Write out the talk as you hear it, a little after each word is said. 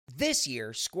This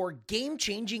year, score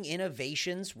game-changing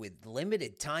innovations with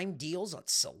limited-time deals on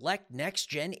select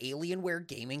next-gen Alienware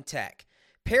gaming tech.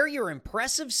 Pair your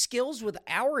impressive skills with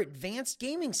our advanced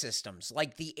gaming systems,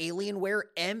 like the Alienware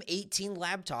M18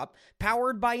 laptop,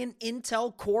 powered by an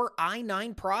Intel Core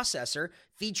i9 processor,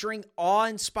 featuring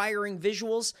awe-inspiring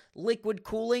visuals, liquid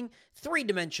cooling,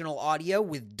 three-dimensional audio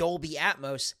with Dolby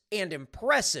Atmos, and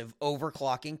impressive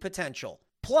overclocking potential.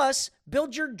 Plus,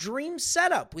 build your dream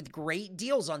setup with great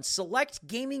deals on select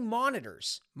gaming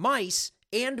monitors, mice,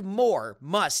 and more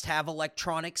must-have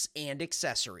electronics and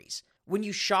accessories. When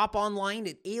you shop online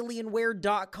at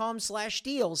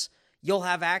alienware.com/deals, you'll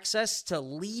have access to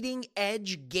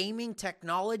leading-edge gaming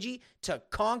technology to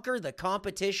conquer the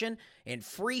competition and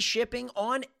free shipping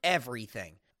on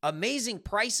everything. Amazing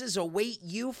prices await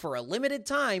you for a limited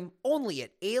time only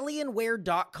at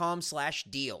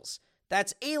alienware.com/deals.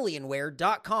 That's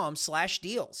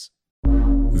alienware.com/deals.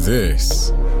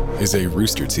 This is a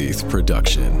Rooster Teeth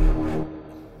production.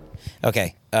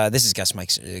 Okay, this is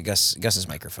Gus's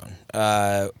microphone.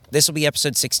 This will be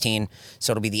episode 16,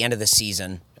 so it'll be the end of the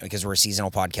season because we're a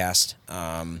seasonal podcast.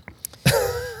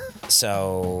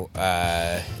 So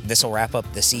this will wrap up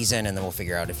the season, and then we'll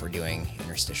figure out if we're doing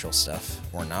interstitial stuff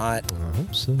or not. I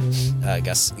hope so.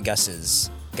 Gus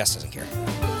doesn't care.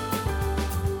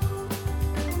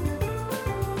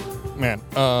 Man,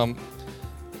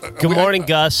 Good morning,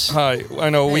 Gus. hi. I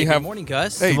know we have. Good morning,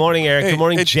 Gus. Hey, Good morning, Eric. hey, Good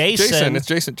morning, it's Jason. It's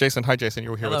Jason. Jason, hi, Jason. You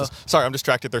were here Hello. with us. Sorry, I'm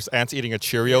distracted. There's ants eating a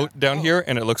Cheerio down here,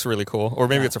 and it looks really cool. Or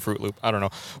maybe it's a Fruit Loop. I don't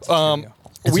know.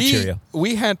 It's a Cheerio.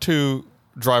 We had to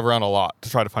drive around a lot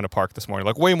to try to find a park this morning,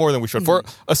 like way more than we should. For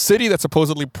a city that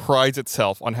supposedly prides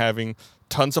itself on having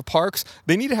tons of parks,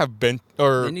 they need to have They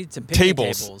need some picnic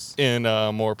tables. in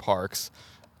more parks.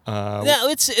 No,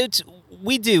 it's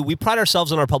we do. We pride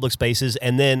ourselves on our public spaces,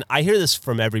 and then I hear this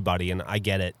from everybody, and I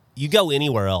get it. You go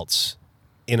anywhere else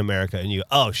in America, and you go,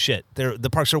 "Oh shit, the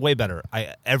parks are way better."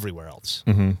 Everywhere else,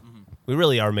 we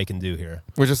really are making do here.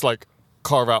 We're just like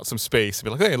carve out some space and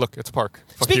be like, "Hey, look, it's a park."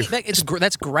 Fuck you.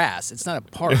 That's grass. It's not a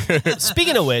park.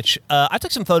 Speaking of which, I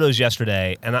took some photos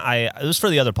yesterday, and it was for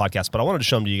the other podcast, but I wanted to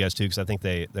show them to you guys too because I think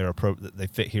they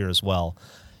fit here as well.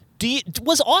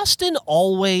 Was Austin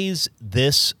always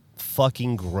this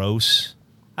fucking gross?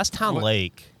 That's Town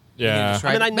Lake. Yeah.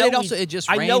 Right. I know it just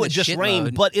I rained. know a it just shitload.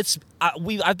 rained, but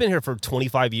I've been here for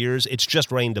 25 years. It's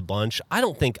just rained a bunch. I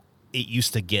don't think it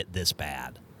used to get this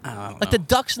bad. The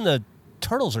ducks and the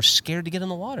turtles are scared to get in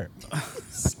the water.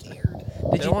 Scared.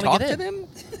 They Did don't you wanna talk get to in. them?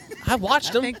 I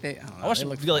watched them. I think they. I watched they them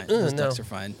look be like, fine. Those no. ducks are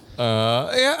fine.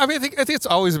 Yeah, I mean, I think it's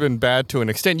always been bad to an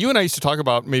extent. You and I used to talk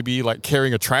about maybe like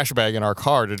carrying a trash bag in our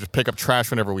car to just pick up trash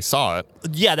whenever we saw it.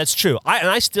 Yeah, that's true.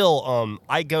 I still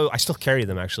I still carry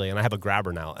them actually, and I have a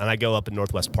grabber now, and I go up in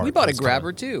Northwest Park. We bought a It's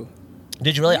grabber too.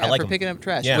 Did you really? Yeah, I like for them. picking up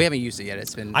trash. Yeah. We haven't used it yet.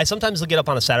 It's been. I sometimes get up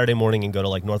on a Saturday morning and go to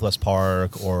like Northwest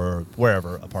Park or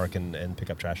wherever a park and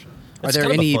pick up trash. Are It's there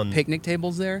kind of a any fun- picnic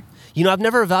tables there? You know, I've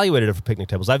never evaluated it for picnic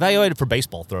tables. I evaluated for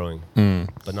baseball throwing,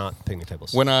 but not picnic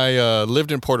tables. When I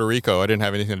lived in Puerto Rico, I didn't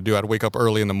have anything to do. I'd wake up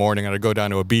early in the morning and I'd go down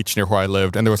to a beach near where I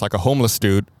lived, and there was like a homeless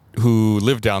dude who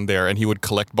lived down there, and he would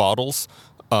collect bottles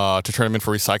to turn them in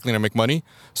for recycling and make money.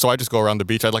 So I just go around the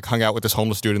beach. I'd like hung out with this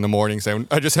homeless dude in the mornings, and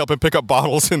I just help him pick up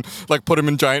bottles and like put them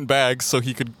in giant bags so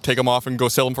he could take them off and go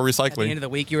sell them for At the end recycling. of the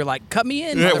week, you were like, "Cut me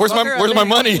in." Yeah, where's my motherfucker. I'm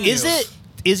money? helping you."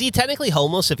 Is he technically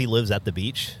homeless if he lives at the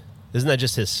beach? Isn't that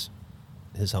just his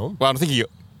home? Well, I don't think he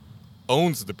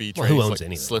owns the beach. Well, right? who He's owns like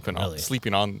anything, really?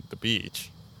 sleeping on the beach.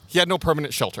 He had no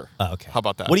permanent shelter. Oh, okay. How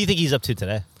about that? What do you think he's up to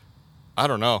today? I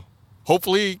don't know.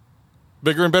 Hopefully,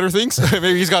 bigger and better things.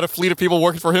 Maybe he's got a fleet of people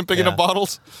working for him picking Yeah. up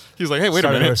bottles. He's like, hey, wait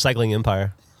Started a minute. recycling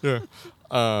empire. Yeah.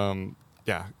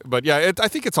 Yeah. But yeah, I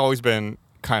think it's always been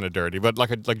kind of dirty. But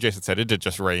like Jason said, it did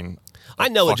just rain. I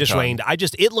know it fuck just ton. rained.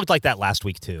 It looked like that last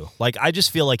week too. Like I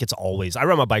just feel like it's always. I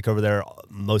ride my bike over there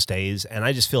most days, and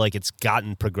I just feel like it's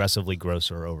gotten progressively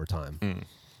grosser over time.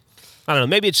 I don't know.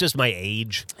 Maybe it's just my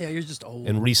age Yeah, you're just old.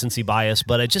 and recency bias,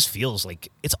 but it just feels like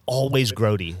it's always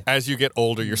grody. As you get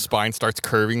older, your spine starts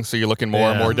curving, so you're looking more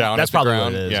and Yeah. more down That's at the probably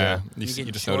ground. what it is, yeah. You You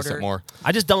get just notice it shorter. more.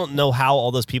 I just don't know how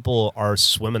all those people are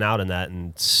swimming out in that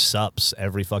and sups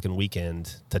every fucking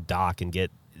weekend to dock and get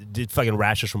fucking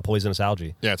rashes from poisonous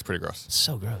algae. Yeah, it's pretty gross. It's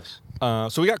so gross.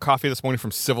 So we got coffee this morning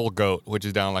from Civil Goat, which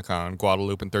is down like on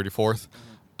Guadalupe and 34th.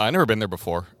 I've never been there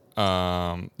before.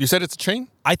 You said it's a chain?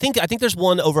 I think there's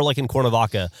one over like in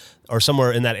Cuernavaca or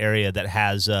somewhere in that area that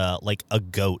has like a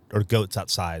goat or goats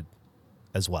outside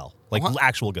as well, like What?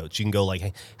 actual goats. You can go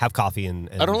like have coffee and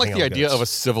I don't like hang the out with idea goats. of a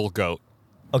civil goat.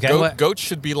 Okay. Goats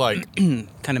should be like kind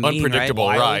of mean, unpredictable,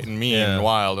 right? right? And mean Yeah. and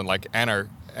wild and like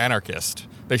anarchist.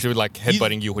 They should be like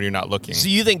headbutting you when you're not looking. So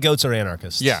you think goats are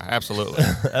anarchists? Yeah, absolutely.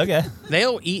 Okay.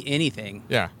 They'll eat anything.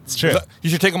 Yeah, It's true. You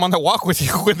should take them on that walk with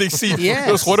you when they see Yes.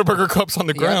 those Whataburger cups on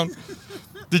the ground.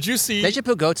 Did you see? They should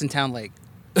put goats in Town Lake.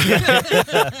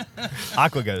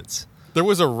 Aqua goats. There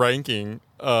was a ranking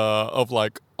of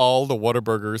like all the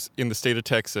Whataburgers in the state of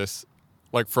Texas,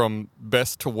 like from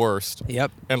best to worst.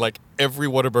 Yep. And like every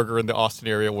Whataburger in the Austin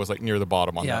area was like near the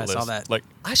bottom on Yeah, that I list. saw that. Like,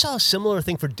 I saw a similar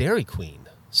thing for Dairy Queen.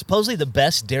 Supposedly the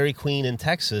best Dairy Queen in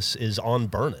Texas is on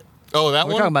Burn It. oh, that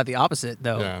We're one. talking about the opposite,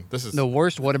 though. Yeah, this is- the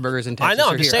worst Whataburgers in I Texas. know.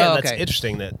 are I'm just here. saying Oh, that's okay.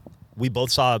 interesting that we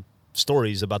both saw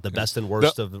stories about the best and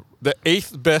worst of. The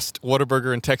 8th best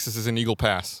Whataburger in Texas is in Eagle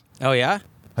Pass. Oh yeah.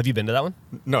 Have you been to that one?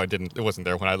 No, I didn't. It wasn't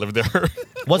there when I lived there.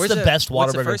 What's Where's the best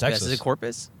what's Whataburger the in first best? Texas? Is it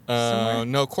Corpus? somewhere?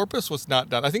 No, Corpus was not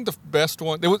done. I think the best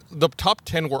one. The top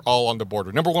 10 were all on the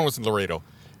border. Number 1 was in Laredo.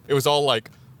 It was all like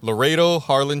Laredo,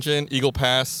 Harlingen, Eagle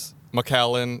Pass,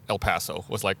 McAllen, El Paso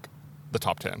was like the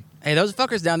top 10. Hey, those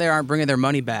fuckers down there aren't bringing their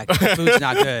money back. The food's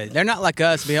not good. They're not like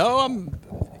us. I'm,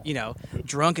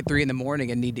 drunk at 3 a.m.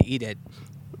 and need to eat it.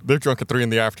 They're drunk at 3 in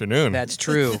the afternoon. That's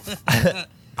true.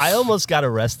 I almost got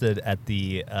arrested at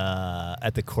the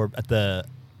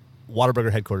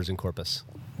Whataburger headquarters in Corpus.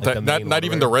 Like the main not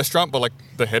even the Whataburger. restaurant, but like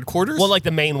the headquarters. Well, like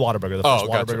the main Whataburger, the Oh,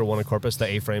 first gotcha. Whataburger one in Corpus, the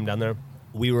A-frame down there.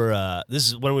 We were, this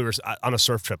is when we were on a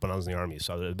surf trip when I was in the Army,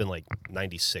 so it had been like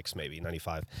 96 maybe,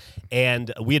 95.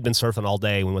 And we had been surfing all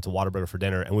day, we went to Whataburger for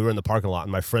dinner, and we were in the parking lot,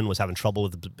 and my friend was having trouble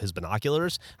with his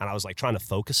binoculars, and I was like trying to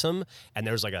focus him, and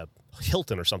there was like a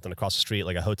Hilton or something across the street,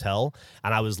 like a hotel,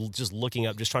 and I was just looking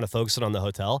up, just trying to focus it on the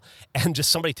hotel, and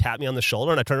just somebody tapped me on the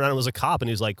shoulder, and I turned around and it was a cop, and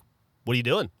he was like, "What are you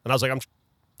doing?" And I was like, "I'm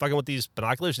fucking with these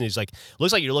binoculars," and he's like,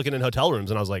 "Looks like you're looking in hotel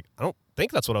rooms," and I was like, "I don't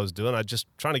think that's what I was doing. I just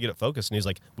trying to get it focused." And he's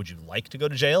like, "Would you like to go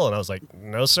to jail?" And I was like,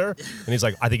 "No, sir." And he's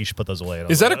like, "I think you should put those away." And I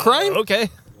was Is that like, a crime? Okay,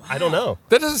 I don't know.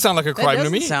 That doesn't sound like a crime to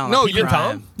doesn't me. sound no, like a you're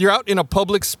crime. You're out in a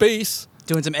public space.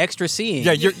 Doing some extra seeing.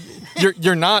 Yeah,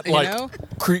 you're not You like know?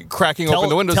 cracking open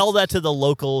the windows. Tell that to the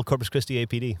local Corpus Christi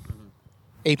APD.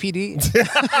 APD.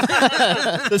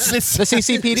 the The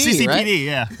CCPD, CCPD, right?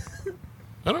 yeah.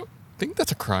 I don't think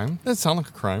that's a crime. That doesn't sound like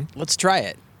a crime. Let's try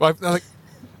it. Well,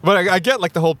 I get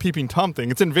like the whole peeping Tom thing.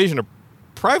 It's invasion of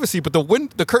privacy, but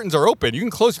the curtains are open. You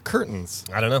can close your curtains.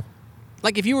 I don't know.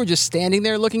 Like if you were just standing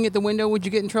there looking at the window, would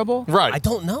you get in trouble? Right. I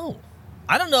don't know.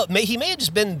 He may have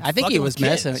just been. I think he fucking was with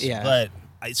kids, messing- yeah. But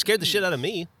it scared the shit out of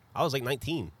me. I was like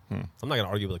 19. So I'm not gonna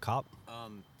argue with a cop.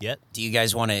 Yet. Do you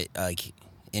guys want to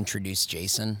introduce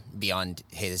Jason beyond,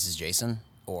 "Hey, this is Jason,"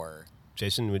 or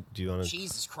Jason, do you want to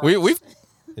Jesus Christ? We've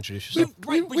introduce yourself?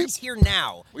 right, but he's here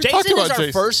now. talked Jason is about our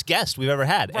Jason. first guest we've ever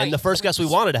had, Right. and the first guest we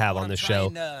wanted to have on this show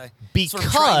That's what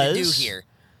I'm trying to do here.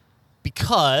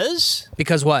 because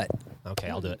Because what? okay,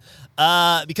 I'll do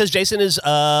it. Because Jason is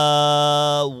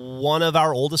one of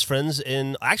our oldest friends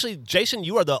in. Actually, Jason,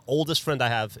 you are the oldest friend I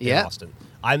have in Yeah. Austin.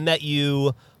 I met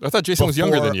you. I thought Jason was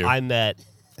younger than before you. I met.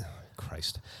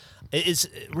 Christ, is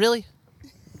really?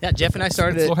 Yeah, Jeff and I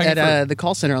started It's low-hanging at fruit. the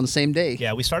call center on the same day.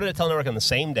 Yeah, we started at Telenetwork on the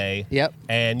same day. Yep.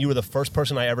 And you were the first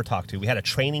person I ever talked to. We had a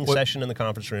training session in the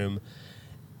conference room,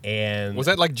 and Was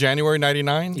that like January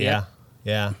 '99? yeah.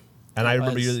 And I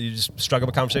remember was. you just struck up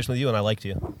a conversation with you, and I liked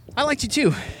you. I liked you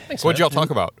too. Thanks, What'd man. y'all talk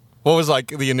about? What was like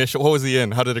the initial? What was the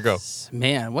end? How did it go?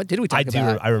 Man, what did we talk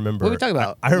about? I remember. What did we talk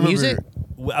about? I remember. Music?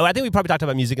 I think we probably talked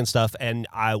about music and stuff, and in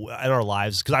our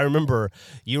lives, because I remember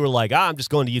you were like, "I'm just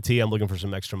going to UT. I'm looking for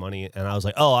some extra money," and I was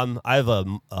like, "Oh, I have a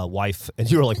wife," and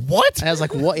you were like, "What?" I was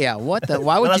like, what? Yeah, what the?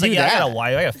 Why And would I you was like, do "Yeah, that? I got a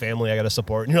wife. I got a family. I got to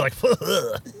support." And you're like,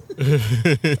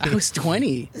 I was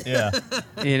 20. "Yeah."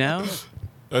 You know?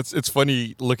 It's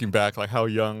funny looking back, like how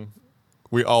young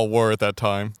we all were at that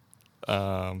time.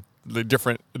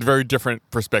 Very different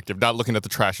perspective. Not looking at the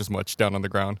trash as much down on the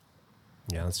ground.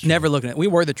 Yeah, that's true. Never looking at. We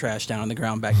were the trash down on the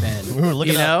ground back then. We were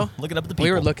looking you up, know? looking up at the people.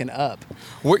 We were looking up.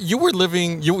 You were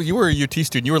living. You were a UT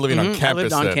student. You were living on campus. I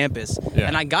lived on then. campus, Yeah.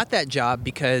 and I got that job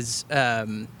because I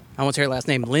won't say her last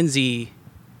name. Lindsay.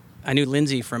 I knew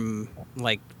Lindsay from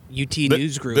like UT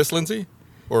News Group. This Lindsay,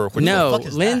 or which no, fuck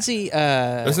is that? Lindsay.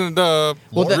 Isn't the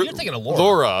Well, the- You're thinking of Laura.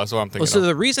 Laura is what I'm thinking. Well, so of.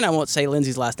 the reason I won't say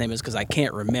Lindsay's last name is because I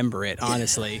can't remember it,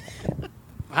 honestly.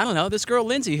 I don't know. This girl,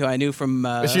 Lindsay, who I knew from...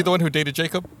 Is she the one who dated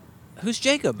Jacob? Who's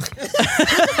Jacob? Who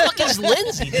the fuck is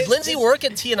Lindsay? Did Lindsay work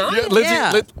at TNI? Lindsay.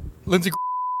 Yeah. Lindsay.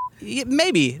 Yeah,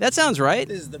 maybe. That sounds right.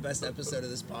 This is the best episode of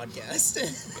this podcast.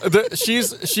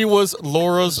 She was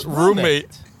Laura's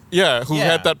roommate. Yeah, who Yeah.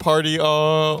 had that party.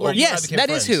 Where you Yes, became that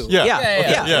is friends. who. Yeah. Yeah.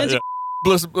 Yeah, Yeah. Lindsay.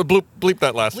 Bleep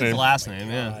that last What's the name. last name?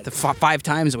 Yeah. The 5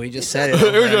 times we just said it. It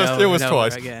over was and just. over It was and over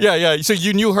twice. again. Yeah. So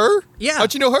you knew her? Yeah.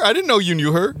 How'd you know her? I didn't know you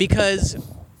knew her. Because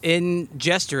in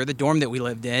Jester, the dorm that we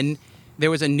lived in,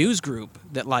 there was a news group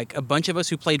that like a bunch of us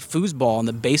who played foosball in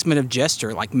the basement of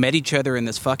Jester like met each other in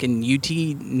this fucking UT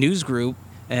news group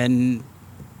and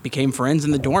became friends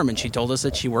in the dorm. And she told us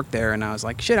that she worked there, and I was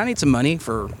like, shit, I need some money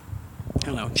for, I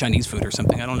don't know, Chinese food or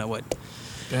something. I don't know what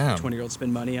 20-year-olds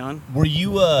spend money on. Were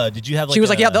you? Did you have? Like she was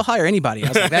like, yeah, they'll hire anybody. I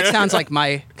was like, that sounds like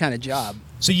my kind of job.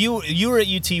 So you were at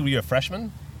UT. Were you a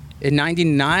freshman? In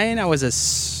 '99, I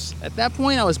was at that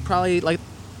point I was probably like,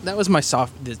 that was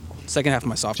the second half of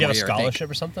my sophomore year. Did you have a I think. scholarship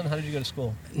or something? How did you go to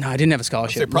school? No, I didn't have a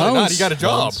scholarship. Probably not. He got a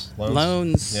job.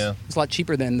 Loans. Yeah. It's a lot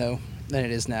cheaper then though than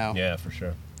it is now. Yeah, for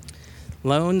sure.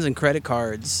 Loans and credit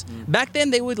cards. Back then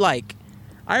they would like,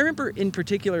 I remember in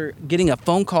particular getting a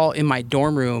phone call in my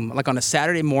dorm room like on a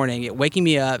Saturday morning, it waking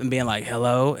me up and being like,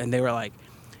 hello, and they were like,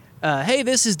 hey,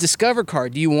 this is Discover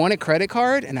Card. Do you want a credit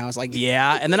card? And I was like,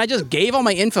 yeah. And then I just gave all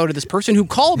my info to this person who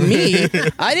called me.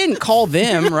 I didn't call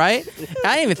them, right?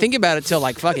 I didn't even think about it till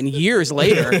like fucking years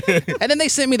later. And then they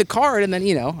sent me the card, and then,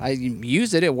 you know, I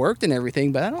used it. It worked and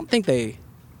everything. But I don't think they,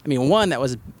 I mean, one, that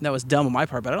was dumb on my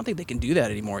part, but I don't think they can do that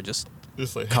anymore. Just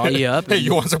like, call you up. Hey,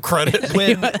 you want some credit?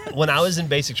 When I was in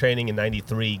basic training in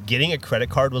 '93, getting a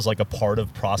credit card was like a part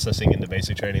of processing into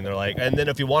basic training. They're like, and then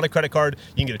if you want a credit card,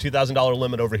 you can get a $2,000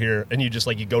 limit over here, and you just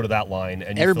like you go to that line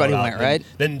and you everybody fill it out, went right.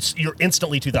 Then you're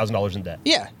instantly $2,000 in debt.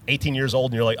 Yeah. 18 years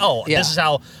old, and you're like, oh, Yeah. this is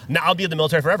how now I'll be in the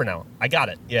military forever. Now I got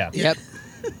it. Yeah. Yep.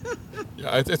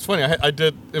 Yeah, it's funny. I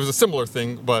did. It was a similar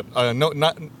thing, but no,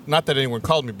 not that anyone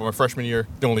called me. But my freshman year,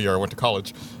 the only year I went to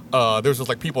college, there was just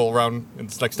like people around,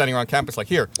 it's like standing around campus, like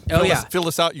here, fill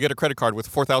this out. You get a credit card with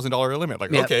 $4,000 limit.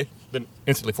 Like okay, then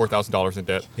instantly $4,000 in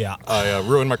debt. Yeah. I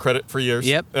ruined my credit for years.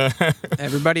 Yep.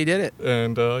 Everybody did it.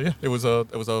 And yeah, it was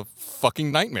a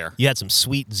fucking nightmare. You had some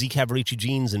sweet Z Cavaricci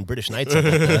jeans and British Knights.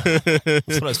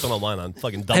 That's what I spent on mine on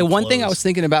fucking dumb Hey, one thing I clothes. was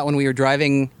thinking about when we were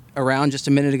driving around just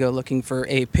a minute ago looking for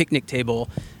a picnic table.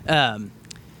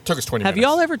 Took us 20 Have minutes.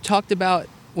 y'all ever talked about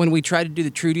when we tried to do the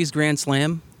Trudy's Grand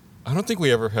Slam? I don't think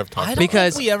we ever have talked I about don't it.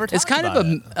 Because think we ever it's talked kind about of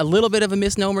it. a little bit of a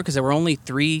misnomer because there were only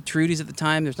 3 Trudy's at the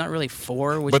time. There's not really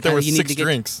 4, which But there kinda were you need 6 to get.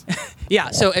 drinks.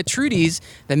 Yeah, so at Trudy's,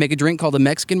 they make a drink called the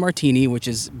Mexican Martini, which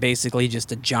is basically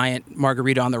just a giant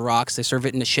margarita on the rocks. They serve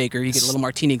it in a shaker. You get a little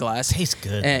martini glass. Tastes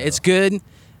good, It's good.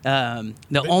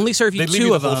 They'll only serve you they leave 2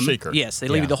 you of the whole them. shaker. Yes, they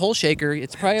leave you the whole shaker.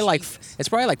 It's probably like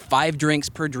 5 drinks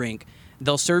per drink.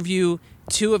 They'll serve you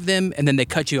 2 of them, and then they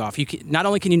cut you off. Not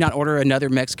only can you not order another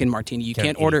Mexican martini, you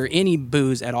can't order any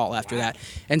booze at all after that.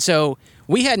 And so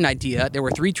we had an idea. There were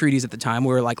 3 Trudy's at the time.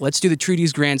 We were like, let's do the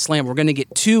Trudy's Grand Slam. We're going to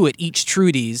get 2 at each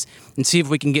Trudy's and see if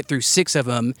we can get through 6 of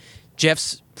them.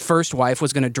 Jeff's first wife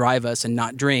was going to drive us and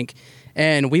not drink.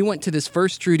 And we went to this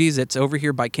first Trudy's that's over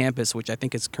here by campus, which I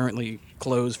think is currently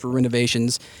closed for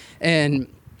renovations. And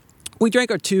we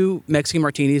drank our 2 Mexican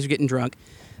martinis. We're getting drunk.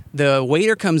 The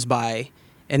waiter comes by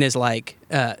and is like,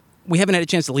 we haven't had a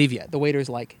chance to leave yet. The waiter's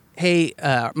like, hey,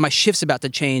 my shift's about to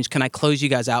change. Can I close you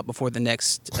guys out before the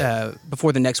next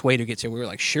waiter gets here? We were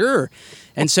like, sure.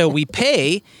 And so we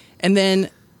pay, and then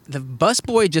the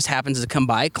busboy just happens to come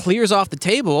by, clears off the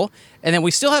table, and then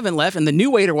we still haven't left, and the new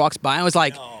waiter walks by and was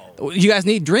like, you guys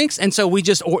need drinks? And so we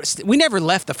never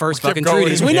left the first fucking going.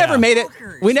 Trudy's. We Yeah. never made it.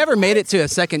 We never made it to a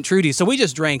second Trudy's, so we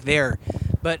just drank there.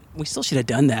 But we still should have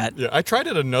done that. Yeah, I tried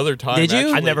it another time. Did you?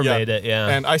 Actually. I never made it, yeah.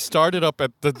 And I started up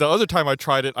at the other time I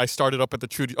tried it. I started up at the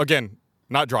Trudy again,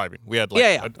 not driving. We had like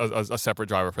A separate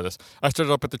driver for this. I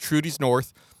started up at the Trudy's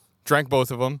North, drank both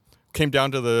of them. Came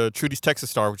down to the Trudy's Texas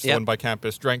Star, which is the one by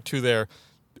campus. Drank 2 there.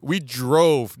 We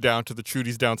drove down to the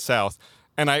Trudy's down south,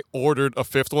 and I ordered a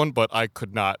 5th one, but I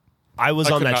could not. I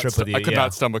was on that trip with you. I could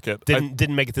not stomach it.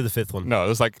 Didn't make it through the 5th one. No, it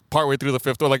was like partway through the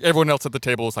 5th one. Like everyone else at the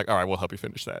table was like, "All right, we'll help you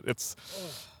finish that."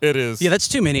 It is. Yeah, that's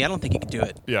too many. I don't think you could do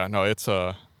it. Yeah, no, it's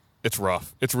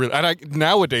rough. It's really. And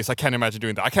nowadays I can't imagine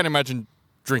doing that. I can't imagine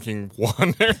drinking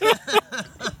one.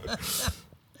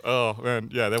 Oh man,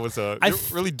 yeah, that was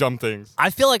really dumb things.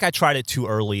 I feel like I tried it too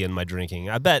early in my drinking.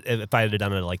 I bet if I had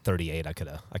done it at like 38, I could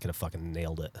have fucking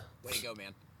nailed it. Way to go,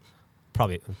 man.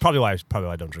 Probably why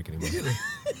I don't drink anymore.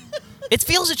 It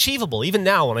feels achievable even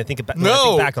now when I think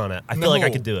back on it. I feel like I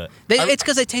could do it. It's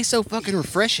because they taste so fucking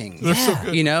refreshing. They're so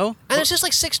good. You know? And it's just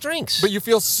like 6 drinks. But you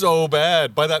feel so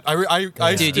bad by that. I Dude,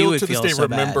 still you would to this feel day so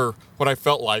bad. remember what I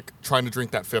felt like trying to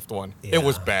drink that 5th one. Yeah. It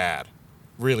was bad,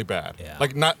 really bad. Yeah.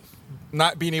 Like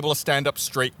not being able to stand up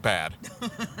straight, bad.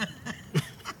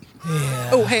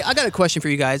 Oh, hey, I got a question for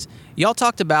you guys. Y'all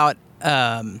talked about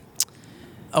a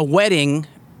wedding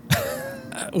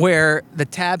where the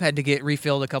tab had to get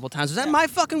refilled a couple times. Was that my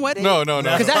fucking wedding? No.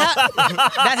 Because that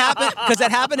happened. Because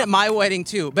that happened at my wedding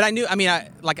too. But I knew. I mean,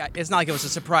 it's not like it was a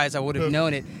surprise. I would have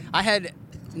known it. I had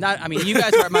Not, I mean, you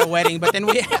guys were at my wedding, but then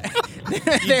we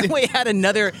had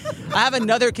another. I have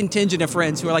another contingent of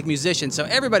friends who are like musicians. So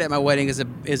everybody at my wedding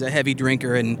is a heavy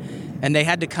drinker, and they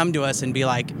had to come to us and be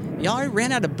like, "Y'all already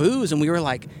ran out of booze," and we were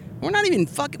like, "We're not even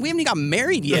fucking. We haven't even got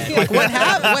married yet. Like, what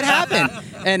happened?"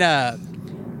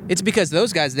 And it's because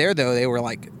those guys there, though, they were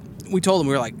like, we told them,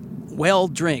 we were like, well,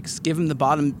 drinks, give them the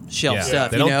bottom shelf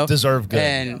stuff. They you don't know? deserve good.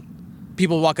 And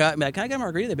people walk up and be like, "Can I get a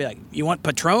margarita?" They'd be like, "You want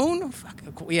Patron?" Fuck,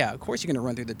 yeah, of course you're going to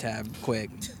run through the tab quick.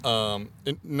 No,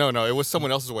 it was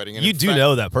someone else's wedding. And You do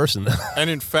know that person, though. And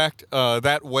in fact,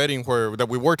 that wedding that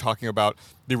we were talking about,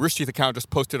 the Rooster Teeth account just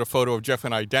posted a photo of Jeff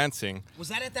and I dancing. Was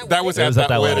that at that wedding? That was at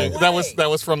that wedding. No That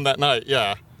was from that night.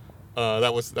 Yeah,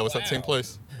 that was that same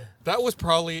place. That was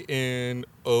probably in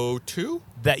 2002.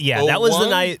 That was the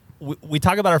night. We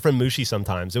talk about our friend Mushi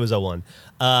sometimes. It was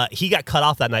 2001. He got cut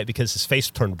off that night because his face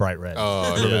turned bright red.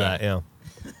 Oh, Remember yeah. that? Yeah.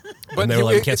 But And they were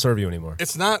like, "We can't serve you anymore."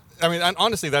 It's not. I mean, and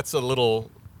honestly, that's a little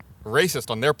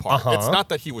racist on their part. Uh-huh. It's not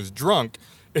that he was drunk.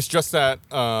 It's just that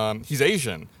he's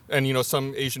Asian, and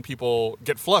some Asian people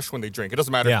get flushed when they drink. It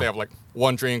doesn't matter if they have like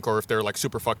one drink or if they're like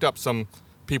super fucked up. Some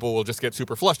people will just get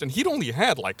super flushed, and he'd only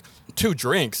had like 2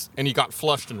 drinks, and he got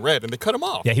flushed and red, and they cut him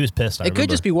off. Yeah, he was pissed. It could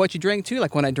just be what you drank too.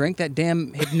 Like when I drank that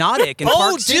damn Hypnotic in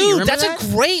Park City. Dude, Remember that's that?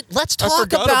 a great. Let's I talk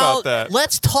forgot about that.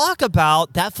 Let's talk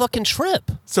about that fucking trip.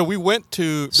 So we went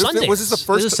to Sundance. Was this the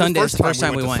first? This was Sundance, the first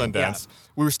time we went went. to Sundance.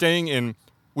 We were staying in.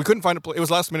 We couldn't find a place. It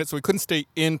was last minute, so we couldn't stay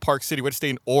in Park City. We had to stay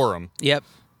in Orem. Yep.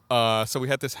 So we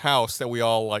had this house that we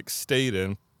all like stayed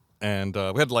in, and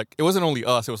we had like it wasn't only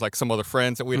us. It was like some other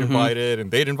friends that we'd invited,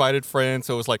 and they'd invited friends.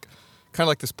 So it was like kind of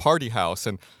like this party house.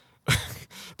 And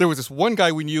there was this one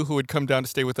guy we knew who had come down to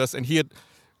stay with us, and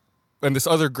and this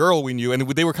other girl we knew, and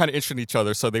they were kind of interested in each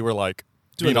other. So they were like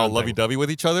being all lovey-dovey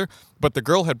with each other. But the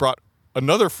girl had brought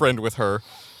another friend with her,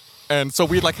 and so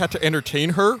we like had to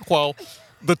entertain her while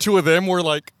the two of them were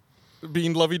like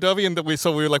being lovey-dovey, and we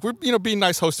were like, we're being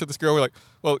nice hosts to this girl. We're like,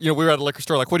 well, we were at a liquor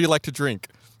store, like, what do you like to drink?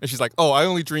 And she's like, oh, I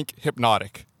only drink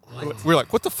Hypnotic. We're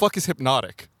like, what the fuck is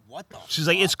Hypnotic? What the? She's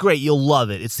like, "It's great. You'll love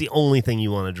it. It's the only thing you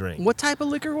want to drink." What type of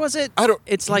liquor was it? I don't.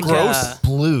 It's like gross.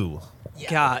 Blue.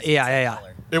 Yeah.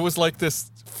 It was like this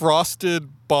frosted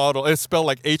bottle. It spelled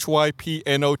like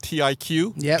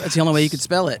HYPNOTIQ. Yeah, that's the only way you could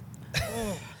spell it.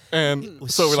 And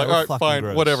was so we're like, so all right, fucking fine,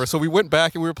 gross. whatever. So we went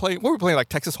back and we were playing. What were we playing? Like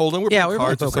Texas Hold'em. We were playing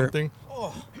cards or something.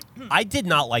 I did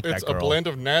not like It's that girl. a blend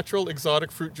of natural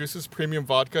exotic fruit juices, premium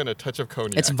vodka, and a touch of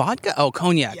cognac. It's vodka? Oh,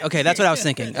 cognac. Okay, that's what I was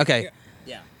thinking. Okay.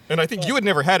 And I think you had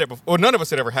never had it before. Or none of us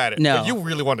had ever had it. No. But you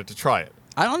really wanted to try it.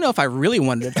 I don't know if I really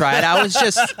wanted to try it. I was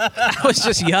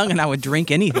just young and I would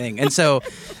drink anything. And so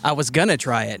I was going to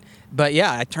try it. But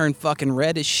yeah, I turned fucking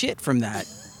red as shit from that.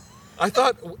 I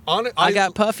thought I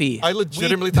got puffy. I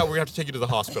legitimately thought we were going to have to take you to the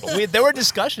hospital. There were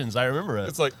discussions. I remember it.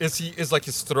 It's like is like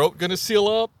his throat going to seal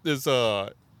up? Is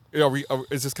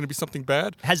this going to be something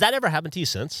bad? Has that ever happened to you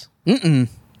since?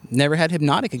 Never had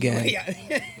Hypnotic again.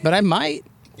 But I might.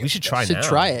 We should try Should now.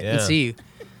 try it and Yeah. see.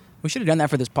 We should have done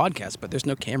that for this podcast, but there's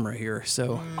no camera here,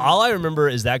 so. All I remember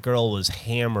is that girl was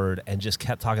hammered and just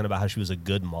kept talking about how she was a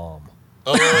good mom.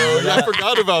 Oh, yeah, I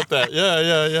forgot about that.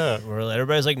 Yeah. Where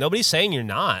everybody's like, nobody's saying you're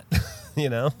not.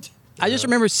 I just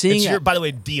remember seeing. It's by the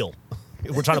way, deal.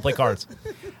 We're trying to play cards.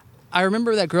 I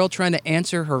remember that girl trying to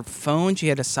answer her phone. She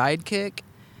had a sidekick,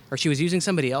 or she was using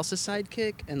somebody else's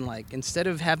sidekick, and like instead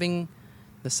of having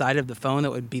the side of the phone that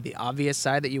would be the obvious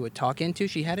side that you would talk into,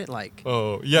 she had it like.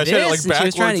 Oh, yeah, she had it like this, and she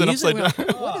was trying backwards to and use upside it.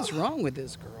 down. We're like, what is wrong with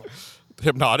this girl?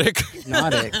 Hypnotic.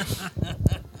 Hypnotic.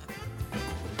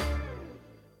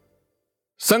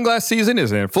 Sunglass season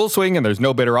is in full swing, and there's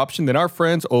no better option than our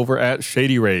friends over at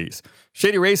Shady Rays.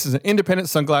 Shady Rays is an independent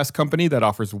sunglass company that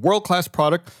offers world-class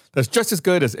product that's just as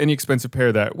good as any expensive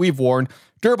pair that we've worn,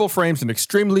 durable frames, and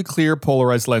extremely clear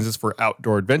polarized lenses for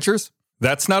outdoor adventures.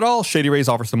 That's not all. Shady Rays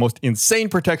offers the most insane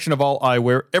protection of all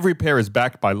eyewear. Every pair is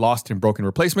backed by lost and broken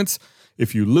replacements.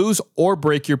 If you lose or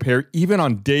break your pair, even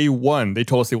on day one, they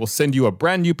told us they will send you a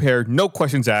brand new pair, no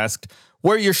questions asked.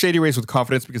 Wear your Shady Rays with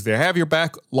confidence because they have your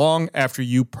back long after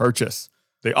you purchase.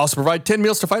 They also provide 10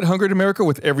 meals to fight hunger in America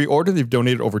with every order. They've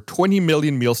donated over 20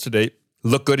 million meals to date.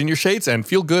 Look good in your shades and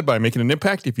feel good by making an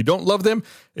impact. If you don't love them,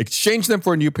 exchange them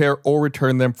for a new pair or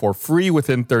return them for free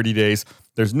within 30 days.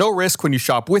 There's no risk when you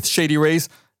shop with Shady Rays.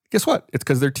 Guess what? It's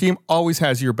because their team always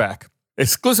has your back.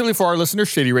 Exclusively for our listeners,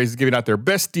 Shady Rays is giving out their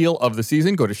best deal of the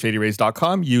season. Go to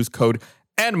shadyrays.com, use code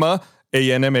ANMA,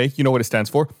 A-N-M-A, you know what it stands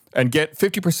for, and get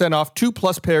 50% off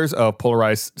 2+ pairs of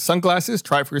polarized sunglasses.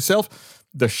 Try it for yourself.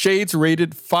 The shades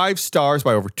rated 5 stars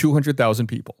by over 200,000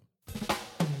 people.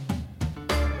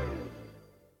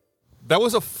 That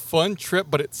was a fun trip,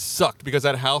 but it sucked because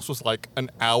that house was like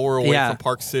an hour away from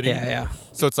Park City. Yeah.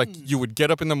 So it's like you would get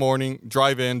up in the morning,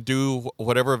 drive in, do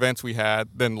whatever events we had.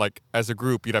 Then like as a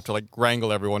group, you'd have to like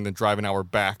wrangle everyone, then drive an hour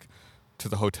back to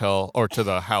the hotel or to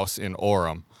the house in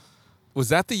Orem. Was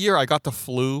that the year I got the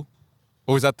flu?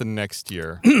 Or was that the next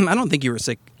year? I don't think you were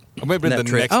sick. It might have been the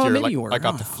trip. next Oh, year. maybe Like you were. I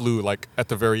got Oh. the flu like at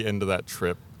the very end of that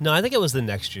trip. No, I think it was the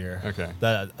next year. Okay.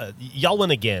 Y'all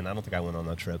went again. I don't think I went on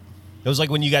that trip. It was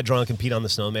like when you got drunk and peed on the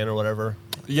snowman or whatever.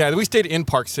 Yeah, we stayed in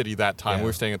Park City that time. Yeah. We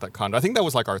were staying at that condo. I think that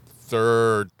was like our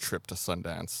third trip to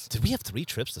Sundance. Did we have 3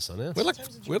 trips to Sundance?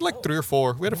 We had like 3 or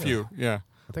 4. We had a few. Yeah.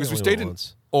 I think Because I we only stayed went in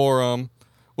once. Orem.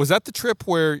 Was that the trip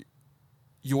where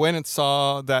you went and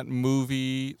saw that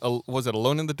movie? Was it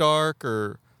Alone in the Dark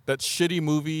or that shitty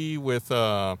movie with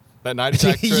that 90s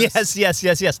actress?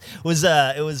 yes.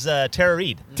 It was Tara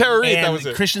Reid. Tara Reid, and that was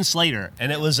it. Christian Slater,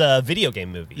 and it was a video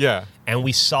game movie. Yeah. And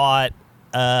we saw it.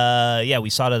 We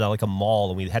saw it at like a mall,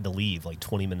 and we had to leave like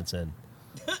 20 minutes in.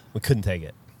 We couldn't take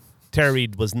it. Tara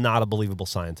Reid was not a believable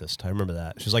scientist. I remember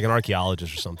that. She was like an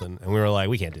archaeologist or something. And we were like,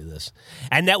 we can't do this.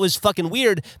 And that was fucking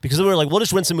weird because we were like, we'll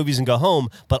just rent some movies and go home.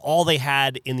 But all they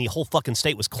had in the whole fucking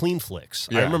state was Clean Flicks.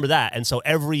 Yeah. I remember that. And so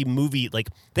every movie,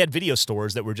 like, they had video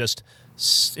stores that were just,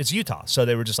 it's Utah. So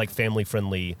they were just like family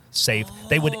friendly, safe.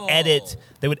 They would edit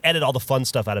all the fun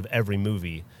stuff out of every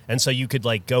movie. And so you could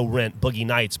like go rent Boogie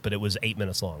Nights, but it was 8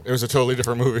 minutes long. It was a totally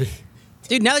different movie.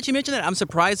 Dude, now that you mention that, I'm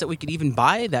surprised that we could even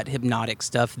buy that Hypnotic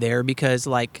stuff there because,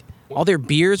 like, all their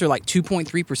beers are like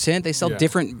 2.3%. They sell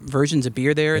different versions of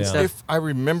beer there and stuff. If I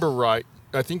remember right,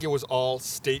 I think it was all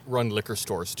state-run liquor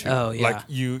stores too. Oh, yeah. Like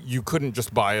you couldn't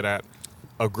just buy it at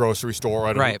a grocery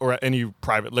store or at any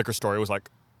private liquor store. It was like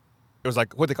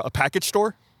what they call a package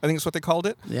store. I think that's what they called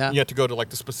it. Yeah. You had to go to like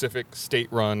the specific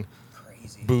state-run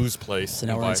booze place. So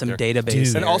now and we're buy in it some there. database. Dude.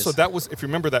 And there. also that was, if you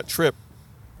remember that trip,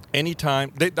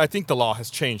 anytime I think the law has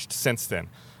changed since then.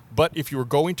 But if you were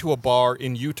going to a bar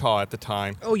in Utah at the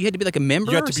time, Oh, you had to be like a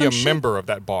member you had or to some be a shit? member of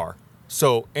that bar.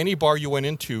 So any bar you went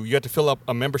into, you had to fill up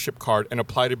a membership card and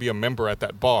apply to be a member at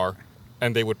that bar,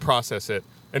 and they would process it.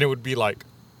 And it would be like,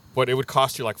 it would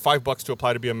cost you like $5 to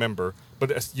apply to be a member.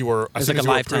 But as you were, as It's soon like as a you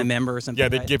were lifetime approved, member or something, Yeah,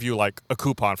 they'd right? give you like a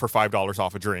coupon for $5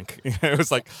 off a drink. It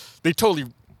was like they totally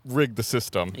rigged the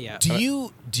system. Yeah. Do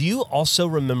you also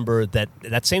remember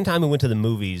that same time we went to the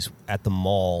movies at the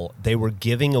mall, they were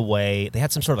giving away, they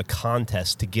had some sort of a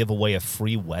contest to give away a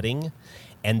free wedding,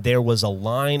 and there was a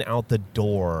line out the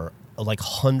door of like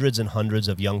hundreds and hundreds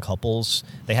of young couples.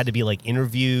 They had to be like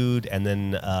interviewed, and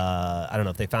then I don't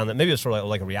know if they found that maybe it was for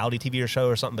like a reality TV or show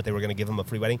or something, but they were going to give them a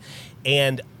free wedding,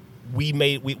 and we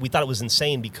thought it was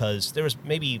insane because there was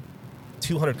maybe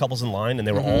 200 couples in line, and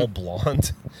they were all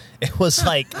blonde. It was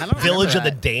like Village of the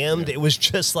Damned. It was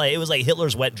just like, it was like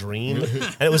Hitler's wet dream,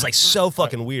 and it was like so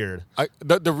fucking weird.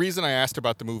 The reason I asked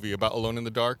about the movie, about Alone in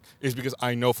the Dark, is because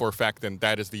I know for a fact then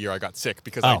that is the year I got sick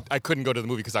because I couldn't go to the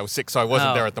movie because I was sick, so I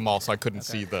wasn't there at the mall, so I couldn't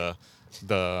see the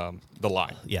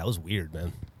line. Yeah, it was weird,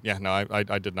 man. Yeah, no,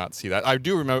 I did not see that. I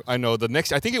do remember. I know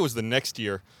I think it was the next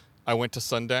year I went to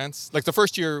Sundance. Like the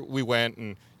first year we went,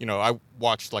 and I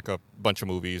watched like a bunch of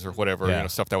movies or whatever,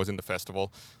 stuff that was in the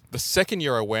festival. The second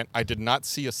year I went, I did not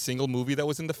see a single movie that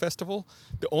was in the festival.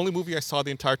 The only movie I saw the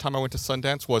entire time I went to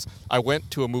Sundance was I went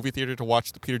to a movie theater to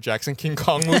watch the Peter Jackson King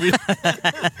Kong movie.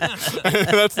 And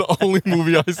that's the only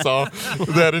movie I saw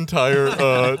that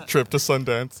entire trip to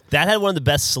Sundance. That had one of the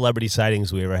best celebrity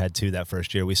sightings we ever had too. That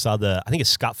first year, we saw I think it's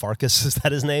Scott Farkas. Is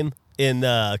that his name? In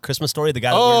Christmas Story, the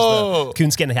guy that wears the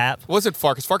coonskin hat. Was it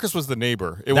Farkas? Farkas was the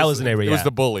neighbor. That was the neighbor, It was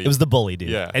the bully. It was the bully, dude.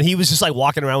 Yeah. And he was just like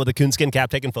walking around with a coonskin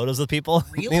cap taking photos of people.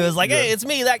 Really? He was like, hey, it's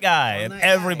me, that guy. And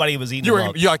everybody was eating him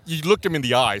up. You looked him in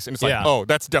the eyes, and it's like, oh,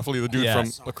 that's definitely the dude from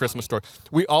A Christmas Story.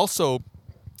 We also,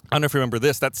 I don't know if you remember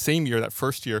this, that same year, that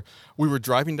first year, we were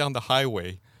driving down the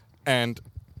highway, and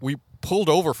we pulled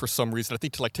over for some reason, I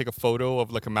think to like take a photo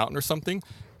of like a mountain or something,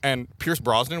 and Pierce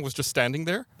Brosnan was just standing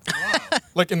there.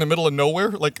 Like in the middle of nowhere.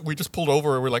 Like we just pulled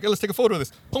over and we're like, hey, let's take a photo of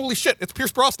this. Holy shit, it's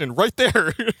Pierce Brosnan right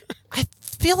there. I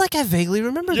feel like I vaguely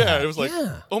remember that. Yeah, it was like,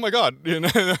 oh my God. And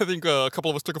I think a couple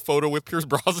of us took a photo with Pierce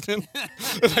Brosnan.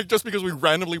 Like just because we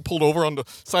randomly pulled over on the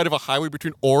side of a highway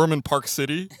between Orem and Park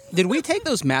City. Did we take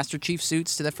those Master Chief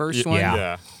suits to the first one?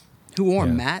 Yeah. Who wore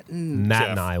 'em? Matt and Matt Jeff.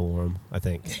 and I wore him, I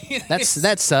think.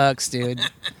 that sucks, dude.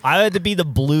 I had to be the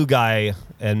blue guy,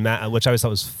 and Matt, which I always thought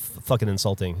was fucking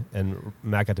insulting, and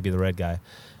Matt got to be the red guy.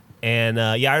 And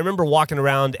I remember walking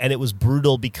around, and it was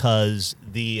brutal because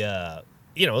it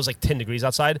was like 10 degrees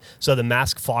outside, so the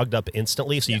mask fogged up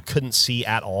instantly, so you couldn't see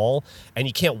at all, and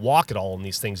you can't walk at all in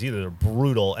these things either. They're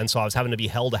brutal, and so I was having to be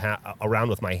held around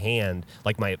with my hand.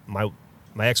 Like my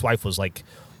ex-wife was like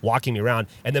walking me around.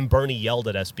 And then Bernie yelled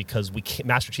at us because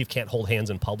Master Chief can't hold hands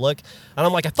in public. And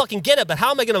I'm like, I fucking get it, but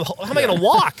how am I gonna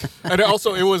walk? And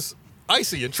also, it was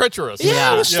icy and treacherous.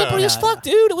 Yeah, it was slippery as fuck,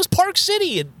 dude. It was Park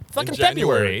City in fucking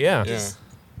February. Yeah.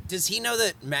 Does he know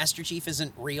that Master Chief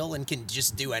isn't real and can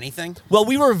just do anything? Well,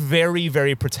 we were very,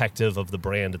 very protective of the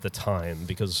brand at the time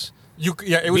because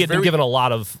we had been given a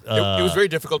lot of... it was very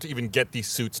difficult to even get these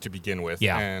suits to begin with.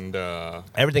 Yeah. And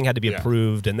everything had to be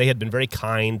approved, and they had been very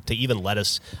kind to even let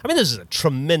us... I mean, this is a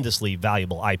tremendously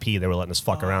valuable IP they were letting us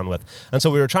fuck around with. And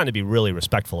so we were trying to be really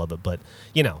respectful of it. But,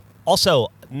 also,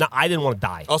 I didn't want to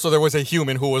die. Also, there was a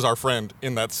human who was our friend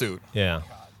in that suit. Yeah.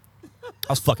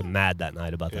 I was fucking mad that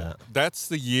night about that. That's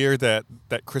the year that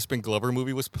Crispin Glover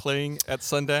movie was playing at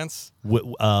Sundance.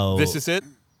 This Is It?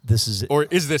 This Is It. Or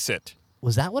Is This It?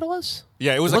 Was that what it was?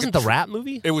 Yeah, it was. It wasn't the rap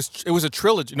movie? It was a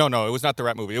trilogy. No, it was not the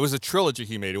rap movie. It was a trilogy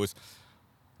he made. It was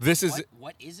This Is It.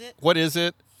 What is it? What is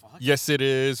it? Fuck. Yes, it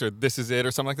is, or This Is It,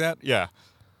 or something like that. Yeah.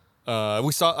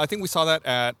 I think we saw that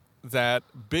at that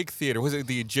big theater. Was it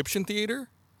the Egyptian Theater?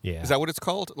 Yeah. Is that what it's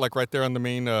called? Like right there on the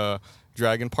main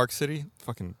Dragon Park City?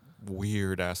 Fucking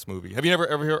weird ass movie. Have you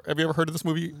ever heard of this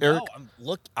movie, Eric?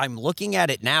 No, I'm looking at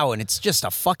it now, and it's just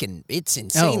it's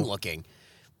insane looking.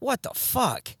 What the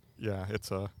fuck? Yeah,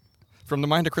 it's from the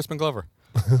mind of Crispin Glover.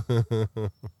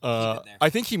 I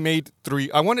think he made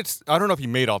 3. I don't know if he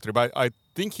made all 3, but I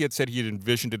think he had said he had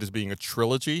envisioned it as being a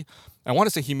trilogy. I want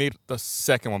to say he made the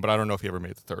second one, but I don't know if he ever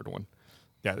made the third one.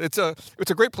 Yeah, it's a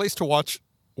great place to watch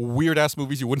weird ass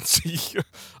movies you wouldn't see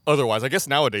otherwise. I guess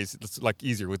nowadays it's like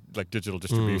easier with like digital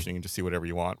distribution. You can just see whatever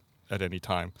you want at any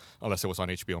time, unless it was on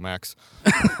HBO Max.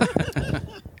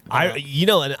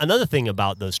 Another thing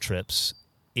about those trips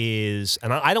is,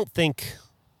 and I don't think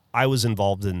I was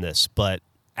involved in this, but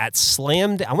at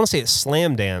Slam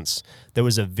Dance, there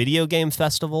was a video game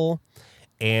festival,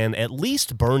 and at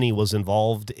least Bernie was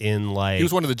involved in he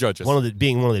was one of the judges.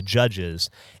 Being one of the judges,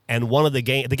 and the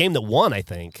game that won, I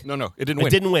think. No, it didn't win. It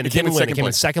didn't win. It came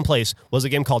in second place. Was a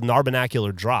game called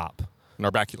Narbacular Drop.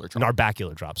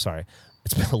 Narbacular Drop. Sorry.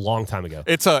 It's been a long time ago.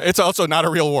 It's also not a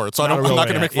real word, so I'm not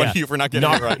going to make fun of you for not getting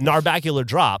it right. Narbacular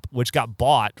Drop, which got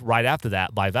bought right after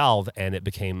that by Valve, and it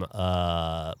became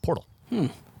Portal.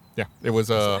 Yeah, it was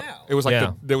a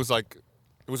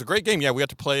great game. Yeah, we had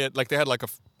to play it. Like they had like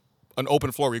an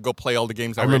open floor where you go play all the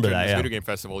games that were in this video game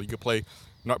festival. You could play.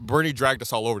 Bernie dragged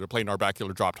us all over to play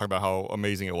Narbacular Drop, talking about how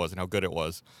amazing it was and how good it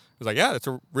was. It was like, yeah, it's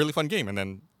a really fun game, and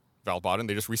then Valve bought it, and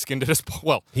they just reskinned it as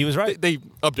well. He was right. They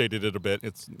updated it a bit.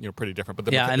 It's pretty different.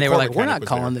 But and they were like, we're not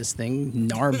calling this thing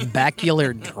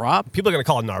Narbacular Drop. People are going to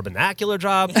call it Narbacular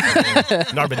Drop,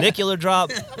 Narbanicular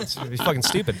Drop. It's going to be fucking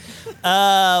stupid.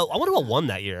 I wonder what won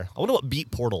that year. I wonder what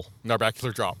beat Portal.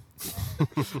 Narbacular Drop.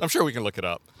 I'm sure we can look it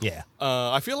up. Yeah.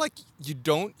 I feel like you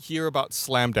don't hear about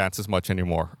Slam Dance as much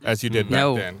anymore as you did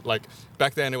back then. Like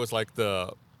back then, it was like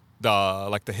the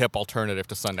hip alternative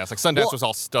to Sundance. Like Sundance was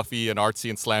all stuffy and artsy,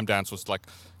 and Slam Dance was like,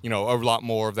 a lot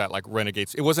more of that like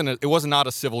Renegades. It was not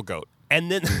a civil goat.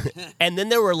 And then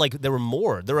there were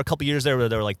more. There were a couple years there where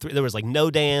there was like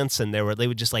No Dance, and there was 1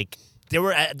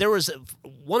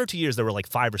 or 2 years there were like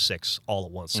 5 or 6 all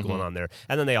at once going on there,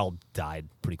 and then they all died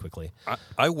pretty quickly.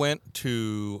 I went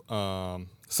to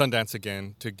Sundance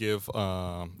again to give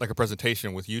like a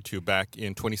presentation with YouTube back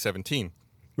in 2017.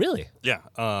 Really?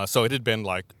 Yeah. So it had been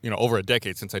like over a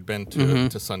decade since I'd been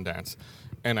to Sundance,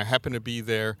 and I happened to be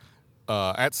there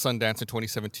at Sundance in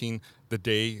 2017, the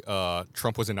day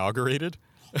Trump was inaugurated.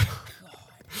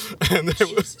 And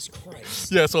Jesus Christ.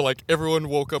 Yeah, so like everyone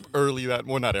woke up early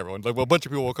not everyone, like a bunch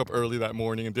of people woke up early that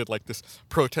morning and did like this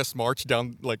protest march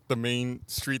down like the main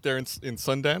street there in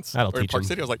Sundance That'll or in teach Park him.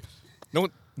 City. I was like, no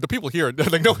one, the people here,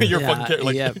 like no one here fucking cares.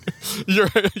 Like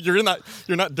you're not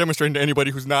demonstrating to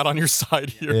anybody who's not on your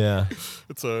side here. Yeah.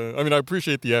 It's I mean I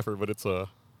appreciate the effort, but it's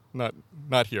not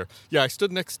here. Yeah, I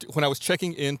stood when I was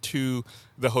checking into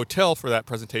the hotel for that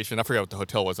presentation. I forgot what the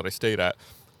hotel was that I stayed at.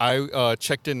 I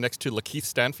checked in next to Lakeith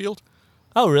Stanfield.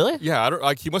 Oh, really? Yeah,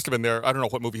 he must have been there. I don't know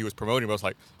what movie he was promoting, but I was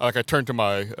like I turned to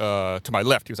my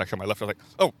left. He was actually on my left. I was like,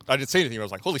 oh, I didn't say anything. I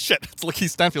was like, holy shit, it's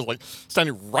Lakeith Stanfield, like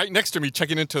standing right next to me,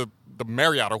 checking into the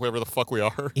Marriott or wherever the fuck we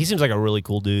are. He seems like a really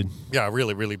cool dude. Yeah,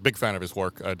 really, really big fan of his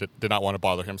work. I did not want to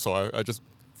bother him, so I just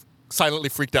silently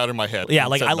freaked out in my head. Yeah,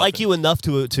 like I like you enough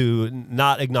to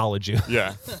not acknowledge you.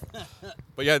 Yeah,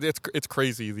 but yeah, it's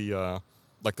crazy the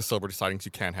celebrity sightings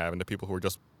you can have and the people who are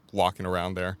just walking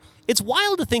around there. It's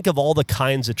wild to think of all the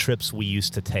kinds of trips we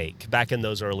used to take back in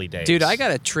those early days. Dude, I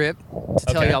got a trip to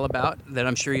tell y'all about that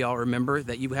I'm sure y'all remember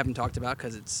that you haven't talked about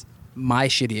because it's my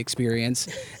shitty experience.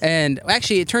 And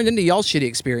actually, it turned into y'all's shitty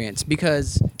experience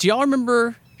because do y'all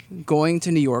remember going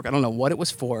to New York? I don't know what it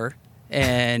was for.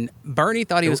 And Bernie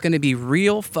thought he was going to be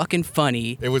real fucking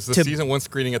funny. It was the season 1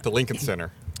 screening at the Lincoln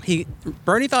Center.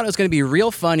 Bernie thought it was going to be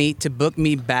real funny to book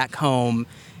me back home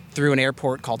through an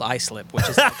airport called Islip, which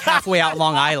is like halfway out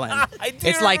Long Island.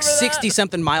 It's like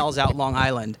 60-something miles out Long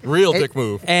Island. Real dick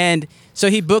move. And so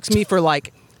he books me for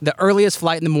like the earliest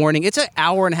flight in the morning. It's an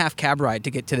hour-and-a-half cab ride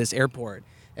to get to this airport.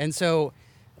 And so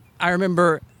I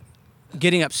remember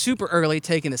getting up super early,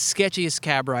 taking the sketchiest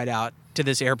cab ride out to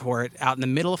this airport out in the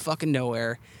middle of fucking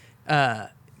nowhere,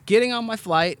 getting on my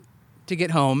flight to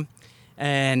get home,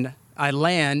 and I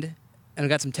land, and I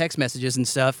got some text messages and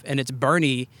stuff, and it's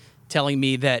Bernie telling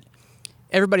me that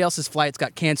everybody else's flights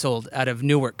got canceled out of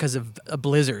Newark because of a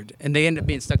blizzard, and they ended up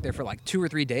being stuck there for like 2 or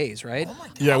 3 days, right? Oh my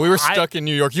God. Yeah, we were stuck in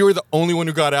New York. You were the only one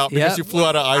who got out because you flew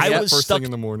out of Islip was first stuck thing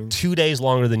in the morning. 2 days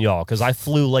longer than y'all because I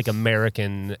flew like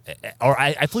American, or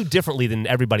I flew differently than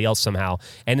everybody else somehow,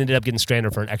 and ended up getting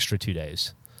stranded for an extra 2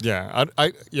 days. Yeah,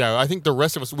 I think the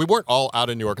rest of us, we weren't all out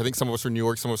of New York. I think some of us were New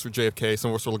York, some of us were JFK,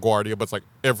 some of us were LaGuardia, but it's like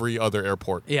every other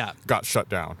airport got shut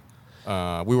down.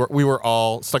 We were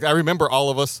all stuck. I remember all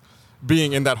of us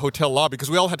being in that hotel lobby because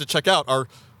we all had to check out. Our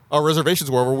reservations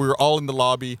were where we were all in the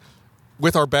lobby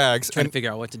with our bags. Trying to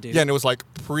figure out what to do. Yeah, and it was like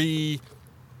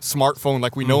pre-smartphone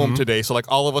like we know them today. So like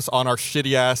all of us on our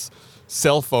shitty-ass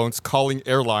cell phones calling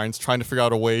airlines trying to figure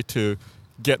out a way to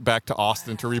get back to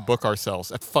Austin to rebook ourselves.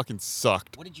 That fucking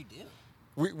sucked. What did you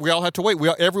do? We all had to wait.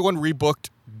 Everyone rebooked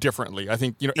differently. I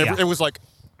think, it was like,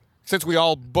 since we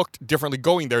all booked differently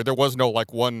going there was no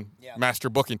like one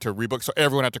master booking to rebook, so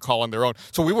everyone had to call on their own.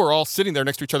 So we were all sitting there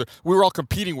next to each other. We were all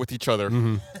competing with each other,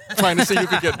 trying to see who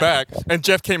could get back. And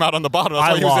Jeff came out on the bottom.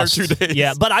 That's why he was there 2 days.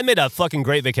 Yeah, but I made a fucking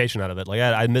great vacation out of it. Like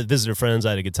I visited friends,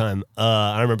 I had a good time.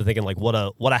 I remember thinking like, what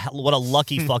a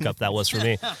lucky fuck up that was for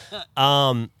me.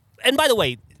 And by the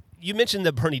way, you mentioned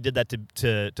that Bernie did that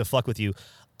to fuck with you.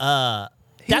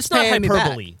 That's not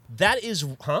hyperbole. That is,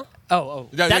 huh? Oh.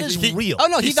 That is real. Oh,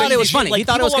 no, he thought it was funny. He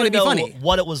thought it was going to be funny.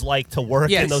 What it was like to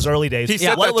work in those early days. He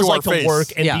said what that it was to like our to work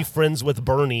face. and be friends with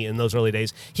Bernie in those early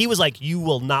days. He was like, you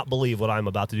will not believe what I'm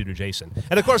about to do to Jason.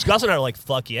 And of course, Gus and I are like,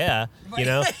 fuck yeah. You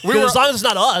know? As long as it's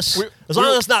not us, as long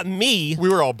as it's not me. We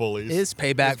were all bullies. His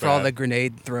payback for all the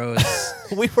grenade throws.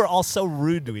 We were all so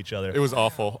rude to each other. It was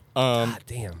awful. God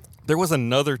damn. There was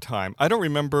another time. I don't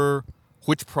remember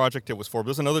which project it was for, but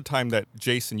there was another time that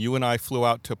Jason, you and I flew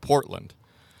out to Portland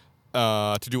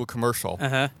to do a commercial.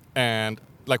 And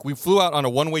like we flew out on a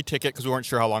one-way ticket because we weren't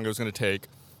sure how long it was going to take.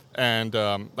 And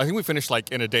I think we finished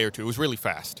like in a day or two. It was really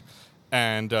fast.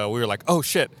 And we were like, oh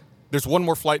shit, there's one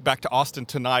more flight back to Austin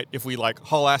tonight. If we like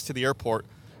haul ass to the airport,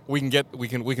 we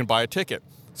can buy a ticket.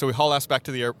 So we haul ass back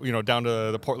to the down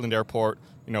to the Portland airport.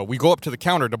 We go up to the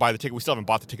counter to buy the ticket. We still haven't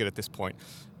bought the ticket at this point.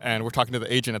 And we're talking to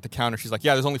the agent at the counter. She's like,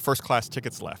 yeah, there's only first class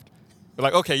tickets left. We're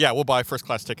like, okay, yeah, we'll buy first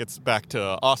class tickets back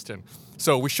to Austin.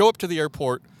 So we show up to the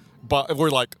airport, but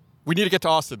we're like, we need to get to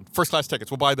Austin. First class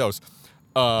tickets, we'll buy those.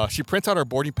 She prints out our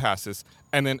boarding passes,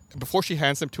 and then before she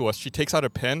hands them to us, she takes out a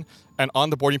pen, and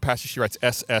on the boarding passes, she writes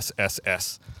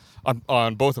SSSS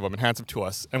on both of them and hands them to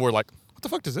us. And we're like, what the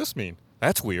fuck does this mean?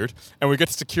 That's weird. And we get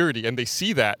to security, and they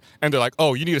see that, and they're like,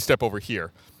 oh, you need to step over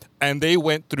here. And they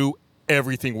went through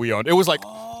everything we owned. It was like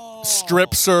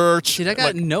strip search. Dude, I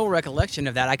got no recollection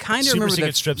of that. I kind of remember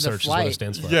the strip search flight. is what it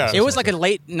stands for. Yeah. It was like a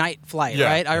late night flight, Yeah.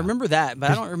 right? I remember that,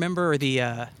 but I don't remember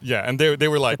the Yeah, and they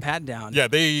were like the pat down. Yeah,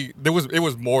 it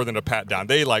was more than a pat down.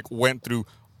 They like went through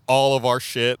all of our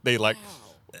shit. They like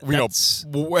we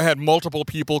had multiple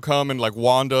people come and like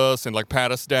wand us and like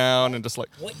pat us down and just like.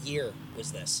 What year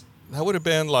was this? That would have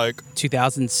been like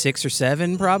 2006 or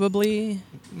 7, probably.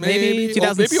 Maybe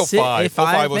 2006, 05,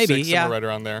 05, maybe, 06, right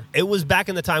around there. It was back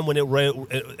in the time when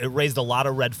it raised a lot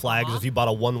of red flags if you bought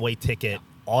a one-way ticket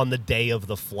on the day of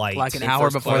the flight. Like an hour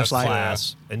before the flight.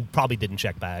 Class, and probably didn't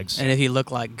check bags. And if he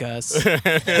looked like Gus. Yeah.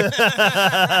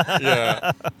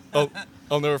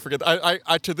 I'll never forget that.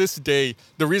 I to this day,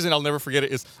 the reason I'll never forget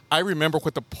it is I remember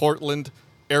what the Portland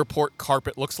airport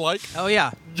carpet looks like. Oh,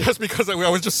 yeah. Just because I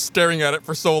was just staring at it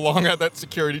for so long at that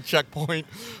security checkpoint,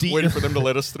 waiting for them to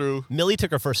let us through. Millie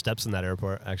took her first steps in that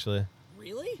airport, actually.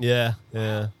 Really? Yeah,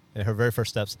 her very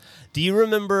first steps. Do you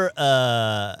remember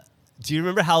how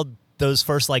those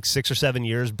first like 6 or 7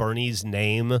 years, Bernie's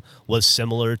name was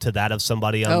similar to that of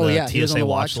somebody on the he was on TSA the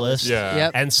watch list? Yeah.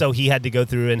 Yep. And so he had to go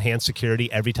through enhanced security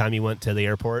every time he went to the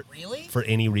airport. Really? For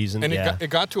any reason. And yeah. it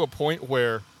got to a point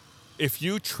where if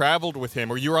you traveled with him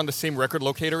or you were on the same record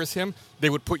locator as him, they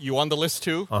would put you on the list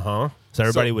too. So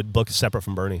everybody would book separate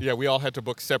from Bernie. Yeah, we all had to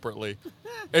book separately.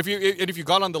 If you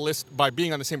got on the list by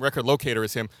being on the same record locator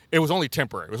as him, it was only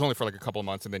temporary. It was only for like a couple of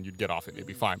months, and then you'd get off it. It'd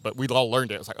be fine. But we'd all learned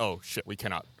it. It was like, oh shit, we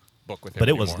cannot book with him But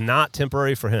it anymore. was not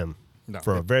temporary for him.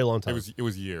 for a very long time. It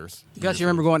was years. Gus, you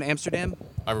remember going to Amsterdam?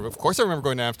 Of course, I remember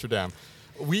going to Amsterdam.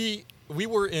 We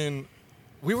were in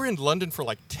London for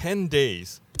like 10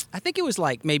 days. I think it was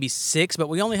like maybe 6, but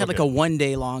we only had like a 1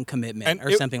 day long commitment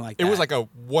or something like that. It was like a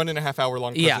 1.5 hour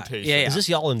long presentation. Yeah. Is this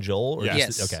y'all and Joel? Or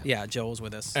Yes. Okay. Yeah, Joel's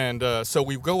with us. And so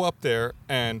we go up there,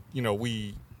 and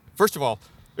first of all,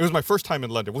 it was my first time in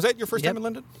London. Was that your first time in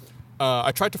London?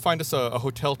 I tried to find us a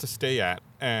hotel to stay at,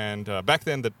 and back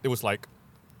then it was like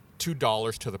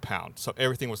 $2 to the pound, so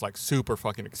everything was like super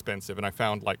fucking expensive. And I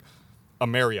found like a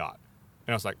Marriott,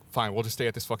 and I was like, fine, we'll just stay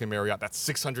at this fucking Marriott. That's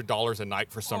 $600 a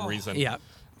night for some reason. Yeah.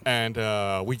 And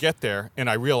we get there, and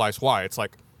I realize why. It's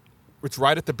like, it's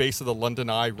right at the base of the London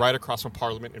Eye, right across from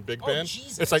Parliament and Big Ben.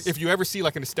 Jesus. It's like if you ever see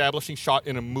like an establishing shot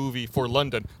in a movie for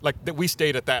London, like that we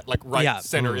stayed at that like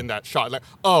center in that shot. Like,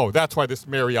 oh, that's why this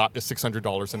Marriott is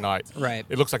 $600 a night. Right.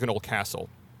 It looks like an old castle.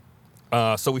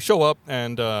 So we show up,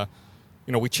 and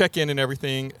we check in and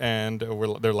everything, and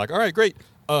they're like, all right, great.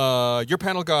 Your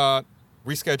panel got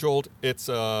rescheduled. It's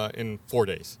in 4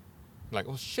 days. I'm like,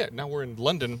 oh shit! Now we're in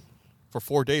London for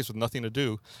 4 days with nothing to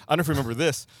do. I don't know if you remember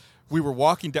this. We were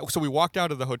walking down, so we walked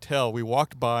out of the hotel. We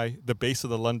walked by the base of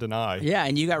the London Eye. Yeah,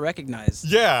 and you got recognized.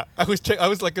 Yeah, I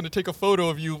was like going to take a photo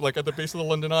of you like at the base of the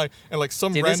London Eye, and like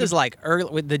some Dude, random. this is like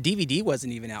early. The DVD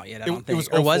wasn't even out yet. I don't think. It was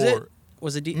or was it? 04.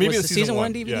 Was it? Maybe was the season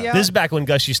 1 DVD yeah. out? This is back when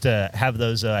Gus used to have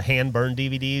those hand burn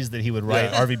DVDs that he would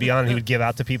write RVB on, and he would give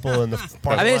out to people in the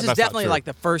parking I mean, this lot. is definitely like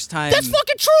the first time. That's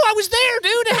fucking true. I was there,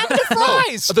 dude. It happened to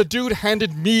Fries. The dude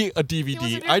handed me a DVD. in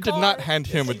your I did car. not hand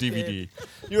him a DVD.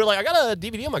 You were like, I got a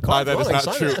DVD in my car. That is Come on,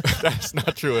 not sign true. it. That's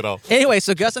not true at all. Anyway,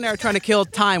 so Gus and I are trying to kill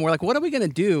time. We're like, what are we gonna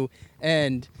do?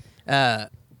 And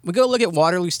we go look at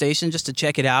Waterloo Station just to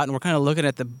check it out, and we're kind of looking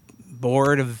at the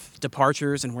board of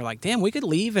departures, and we're like, damn, we could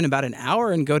leave in about an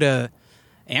hour and go to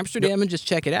Amsterdam and just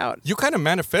check it out. You kind of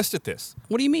manifested this.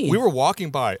 What do you mean? We were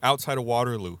walking by outside of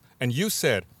Waterloo, and you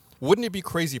said, wouldn't it be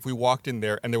crazy if we walked in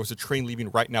there and there was a train leaving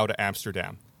right now to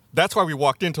Amsterdam? That's why we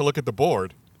walked in to look at the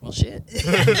board. Well, shit.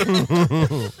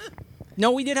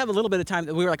 No, we did have a little bit of time.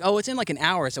 We were like, oh, it's in like an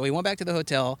hour. So we went back to the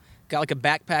hotel, got like a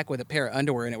backpack with a pair of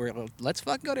underwear in it. We were like, let's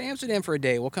fucking go to Amsterdam for a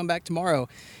day. We'll come back tomorrow.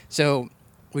 So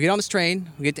we get on this train.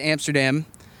 We get to Amsterdam.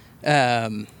 We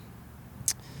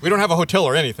don't have a hotel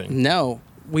or anything. No.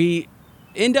 We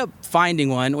end up finding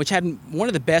one, which had one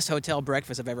of the best hotel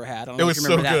breakfasts I've ever had. I don't know It if was you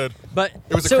remember so that. good. But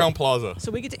It was so, a Crown Plaza.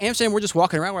 So we get to Amsterdam. We're just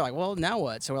walking around. We're like, well, now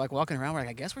what? So we're like walking around. We're like,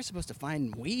 I guess we're supposed to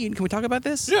find weed. Can we talk about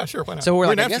this? Yeah, sure. Why not? So we're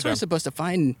like, in I guess Amsterdam. we're supposed to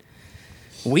find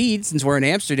weed since we're in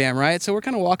Amsterdam, right? So we're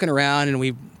kind of walking around and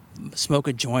we smoke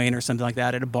a joint or something like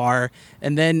that at a bar.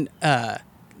 And then,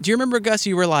 do you remember, Gus,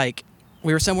 you were like,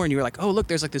 we were somewhere and you were like, oh, look,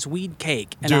 there's like this weed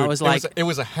cake. And Dude, I was like, it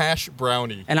was a hash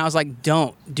brownie. and I was like,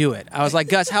 don't do it. I was like,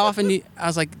 Gus, how often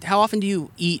do you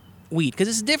eat weed? Because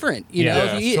it's different, you know.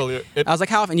 Yeah, if you eat totally. I was like,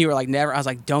 how often? You were like, never. I was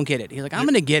like, don't get it. He's like, I'm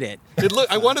gonna get it.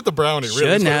 I wanted the brownie.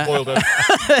 Really, Shouldn't is what it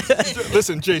have. boiled down.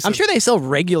 Listen, Jason. I'm sure they sell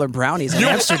regular brownies in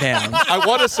Amsterdam. I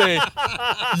want to say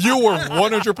you were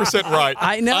 100% right.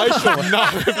 I know. I should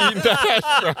not have eaten that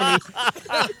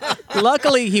hash brownie.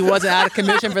 Luckily, he wasn't out of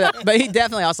commission for that. But he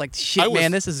definitely, I was like, shit,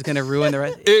 man, this is gonna ruin the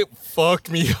rest. It fucked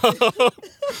me up.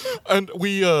 And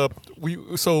we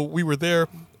were there.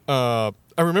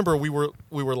 I remember we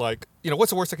were like, what's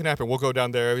the worst that can happen? We'll go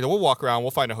down there. We'll walk around.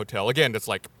 We'll find a hotel. Again, that's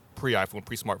like pre-iPhone,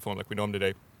 pre-smartphone, like we know them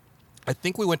today. I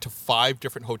think we went to 5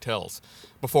 different hotels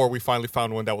before we finally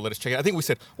found one that would let us check it. I think we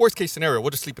said, worst case scenario, we'll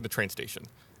just sleep in the train station.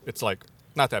 It's like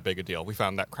not that big a deal. We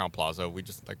found that Crown Plaza. We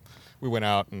went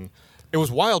out, and it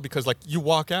was wild because like you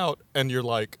walk out and you're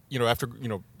like, after,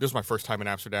 this was my first time in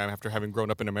Amsterdam after having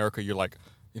grown up in America. You're like,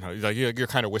 you're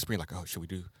kind of whispering like, oh, should we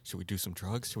do some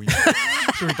drugs? Should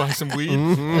we buy some weed?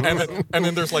 And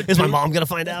then there's like, Is my mom gonna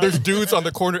find out? There's dudes on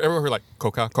the corner everywhere who are like,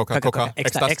 coca,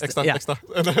 extra, extra.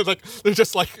 And they're like, they're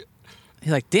just like,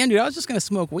 He's like, damn, dude, I was just gonna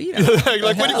smoke weed.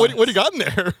 like what do you got in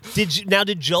there?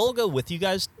 Did Joel go with you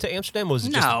guys to Amsterdam? Or was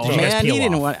it just No, did you guys man, he peel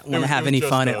didn't off? want to have was any just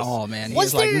fun at us. all, man. He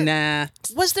Was was like, there- nah.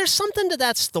 Was there something to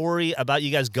that story about you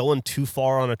guys going too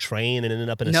far on a train and ending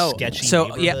up in a No. sketchy So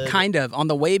neighborhood? yeah, kind of. On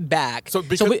the way back, So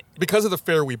we, because of the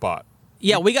fare we bought.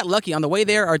 yeah, we got lucky. On the way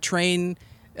there, our train,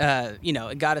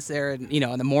 it got us there, in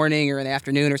the morning or in the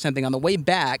afternoon or something. On the way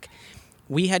back,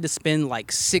 we had to spend like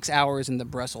 6 hours in the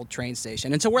Brussels train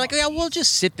station. And so we're like, yeah, we'll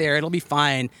just sit there. It'll be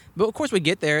fine. But of course we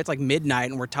get there. It's like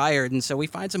midnight and we're tired. And so we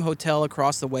find some hotel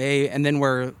across the way. And then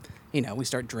we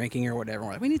start drinking or whatever.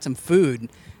 We're like, we need some food.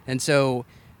 And so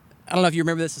I don't know if you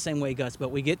remember this the same way, Gus,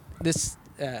 but we get this,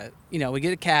 we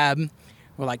get a cab.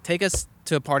 We're like, take us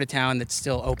to a part of town that's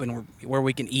still open where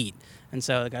we can eat. And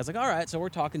so the guy's like, all right. So we're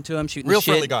talking to him, shooting Real the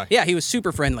shit. friendly guy. Yeah, he was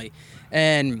super friendly.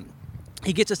 And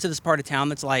he gets us to this part of town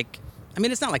that's like, I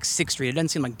mean, it's not like 6th Street. It doesn't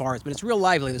seem like bars, but it's real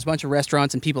lively. There's a bunch of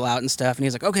restaurants and people out and stuff. And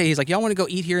he's like, okay, y'all want to go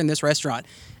eat here in this restaurant?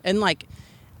 And like,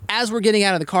 as we're getting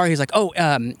out of the car, he's like,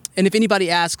 and if anybody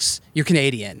asks, you're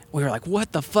Canadian. We were like,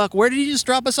 what the fuck? Where did he just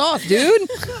drop us off, dude?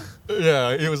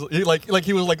 Yeah, he was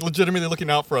legitimately looking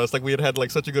out for us. Like we had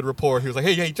like such a good rapport. He was like,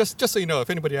 hey, just so you know, if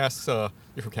anybody asks, you're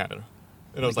from Canada.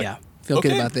 And I was like, yeah, feel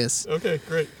good about this. Okay,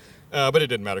 great. But it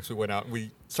didn't matter because we went out and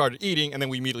we started eating and then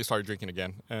we immediately started drinking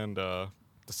again. And the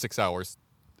 6 hours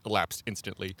elapsed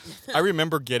instantly. I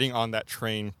remember getting on that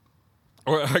train.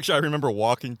 Or actually, I remember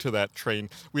walking to that train.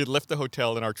 We had left the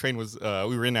hotel, and our train was.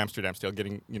 We were in Amsterdam still,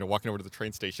 walking over to the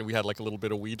train station. We had like a little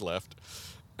bit of weed left,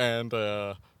 and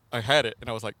I had it, and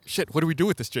I was like, "Shit, what do we do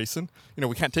with this, Jason?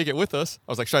 We can't take it with us."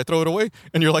 I was like, "Should I throw it away?"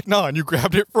 And you're like, "Nah," and you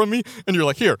grabbed it from me, and you're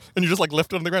like, "Here," and you just like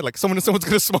left it on the ground, like someone's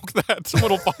gonna smoke that.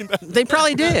 Someone will find that. They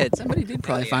probably did. Somebody did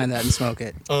probably find that and smoke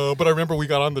it. But I remember we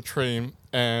got on the train,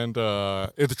 and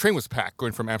the train was packed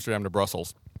going from Amsterdam to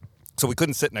Brussels. So we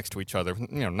couldn't sit next to each other.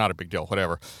 Not a big deal,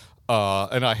 whatever.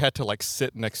 And I had to like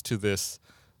sit next to this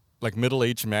like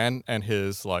middle-aged man and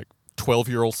his like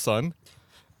 12-year-old son.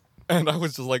 And I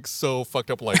was just like so fucked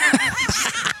up. Like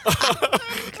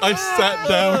I sat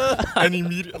down and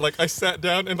immediately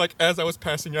and like as I was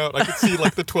passing out, I could see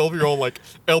like the 12-year-old like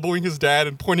elbowing his dad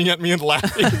and pointing at me and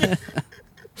laughing.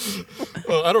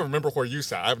 Well, I don't remember where you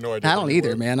sat. I have no idea. I don't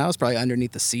either, man. I was probably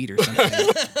underneath the seat or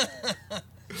something.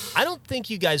 I don't think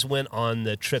you guys went on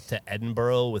the trip to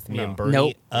Edinburgh with me and Bernie.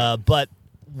 Nope. But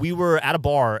we were at a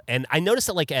bar, and I noticed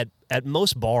that like at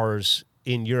most bars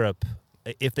in Europe,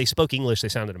 if they spoke English, they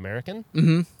sounded American.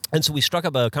 Mm-hmm. And so we struck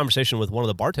up a conversation with one of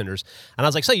the bartenders, and I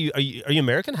was like, "So, are you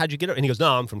American? How'd you get it?" And he goes,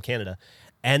 "No, I'm from Canada."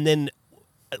 And then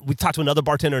we talked to another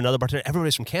bartender.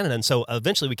 Everybody's from Canada. And so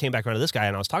eventually we came back around to this guy,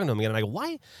 and I was talking to him again, and I go,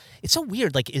 why? It's so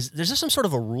weird. Like, there's there some sort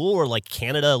of a rule where, like,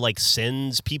 Canada, like,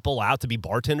 sends people out to be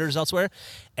bartenders elsewhere?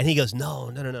 And he goes,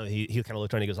 no. He kind of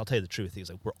looked around, and he goes, I'll tell you the truth. He was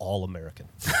like, we're all American.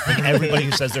 Like, everybody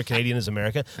who says they're Canadian is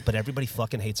America, but everybody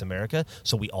fucking hates America,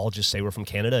 so we all just say we're from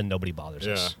Canada, and nobody bothers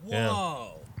us.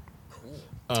 Whoa.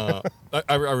 Yeah.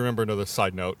 I remember another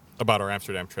side note about our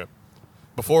Amsterdam trip.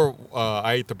 Before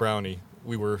I ate the brownie,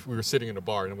 we were sitting in a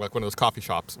bar in like one of those coffee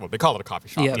shops. Well, they call it a coffee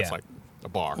shop. Yeah. But it's like a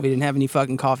bar. We didn't have any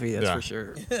fucking coffee, that's Yeah. for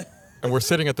sure. And we're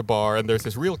sitting at the bar, and there's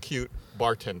this real cute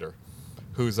bartender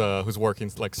who's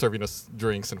working, like serving us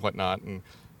drinks and whatnot. And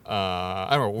I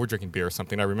don't know, we're drinking beer or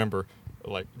something. I remember,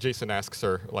 like, Jason asks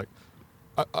her, like,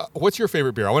 "What's your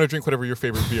favorite beer? I want to drink whatever your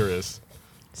favorite beer is."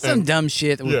 Some dumb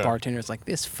shit with yeah. bartenders like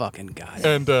this fucking guy.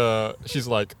 And she's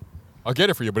like, "I'll get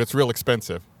it for you, but it's real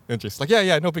expensive." And she's like,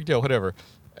 "Yeah, no big deal, whatever."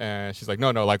 And she's like,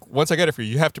 no, like, once I get it for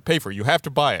you, you have to pay for it. You have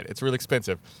to buy it. It's really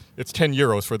expensive. It's 10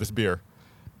 euros for this beer.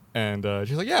 And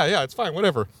she's like, yeah, it's fine,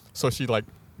 whatever. So she, like,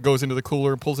 goes into the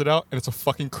cooler and pulls it out, and it's a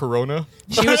fucking Corona.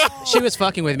 She was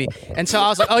fucking with me. And so I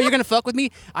was like, oh, you're going to fuck with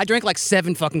me? I drank like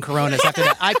 7 fucking Coronas after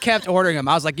that. I kept ordering them.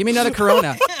 I was like, give me another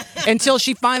Corona. Until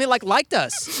she finally, like, liked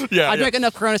us. Yeah, I drank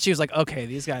enough Coronas, she was like, okay,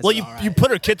 these guys Well, are you all right. you put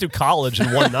her kid through college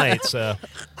in one night, so.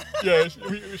 Yeah,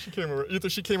 she came around. Either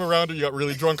she came around or you got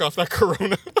really drunk off that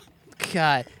Corona.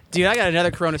 God. Dude, I got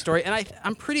another Corona story, and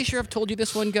I'm pretty sure I've told you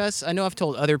this one, Gus. I know I've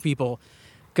told other people.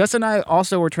 Gus and I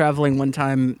also were traveling one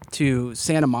time to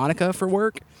Santa Monica for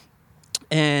work,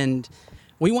 and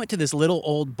we went to this little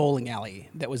old bowling alley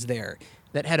that was there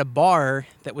that had a bar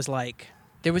that was like,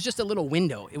 there was just a little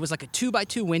window. It was like a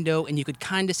 2x2 window, and you could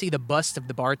kind of see the bust of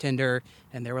the bartender,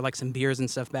 and there were like some beers and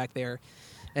stuff back there.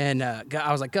 And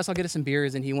I was like, Gus, I'll get us some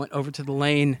beers. And he went over to the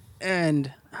lane, and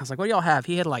I was like, what do y'all have?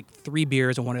 He had like 3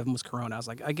 beers, and one of them was Corona. I was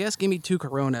like, I guess give me 2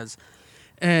 Coronas.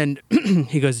 And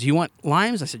he goes, do you want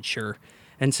limes? I said, sure.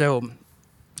 And so,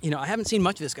 I haven't seen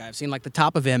much of this guy. I've seen like the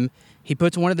top of him. He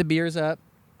puts the beers up,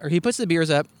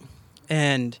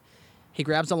 and he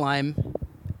grabs a lime,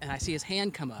 and I see his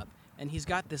hand come up. And he's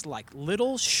got this like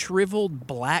little shriveled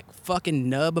black fucking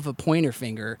nub of a pointer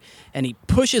finger, and he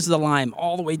pushes the lime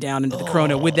all the way down into the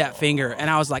Corona with that finger. And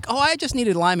I was like, oh, I just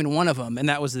needed lime in one of them, and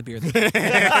that was the beer.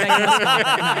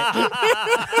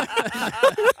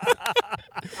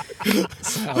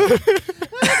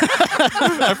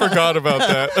 I forgot about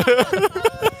that.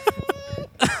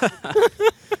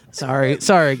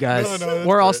 Sorry, guys. No,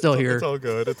 we're all great. still here. It's all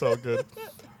good.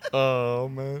 Oh,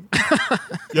 man.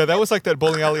 Yeah, that was like that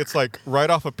bowling alley. It's like right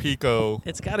off of Pico.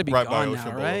 It's got to be right by gone Ocean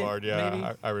now, right? Boulevard.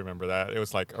 Yeah, I remember that. It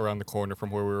was like around the corner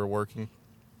from where we were working.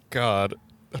 God,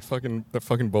 that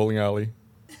fucking bowling alley.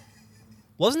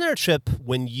 Wasn't there a trip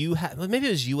when you had, maybe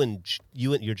it was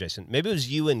you're Jason, maybe it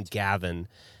was you and Gavin,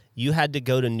 you had to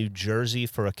go to New Jersey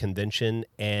for a convention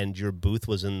and your booth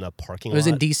was in the parking lot? It was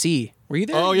in D.C. Were you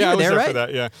there? Oh, yeah, I was there, there right? for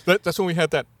that, yeah. That's when we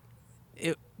had that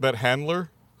That handler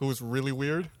who was really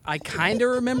weird. I kind of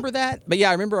remember that, but yeah,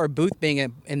 I remember our booth being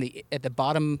at the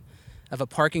bottom of a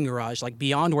parking garage, like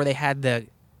beyond where they had the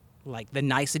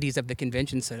niceties of the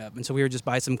convention set up, and so we were just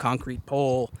by some concrete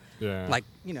pole, on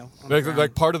the ground.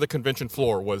 Like part of the convention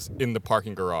floor was in the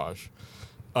parking garage.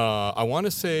 I want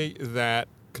to say that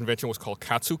convention was called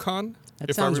KatsuCon, That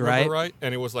if I sounds remember right. right,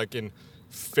 and it was like in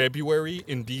February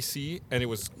in DC, and it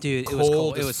was Dude, cold it was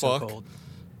cold. as It was fuck. so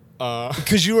cold.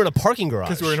 Because you were in a parking garage.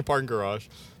 Because we were in a parking garage.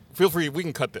 Feel free, we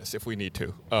can cut this if we need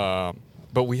to.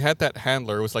 But we had that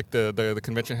handler. It was like the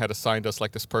convention had assigned us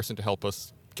like this person to help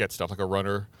us get stuff, like a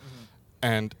runner. Mm-hmm.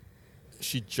 And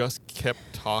she just kept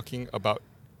talking about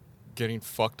getting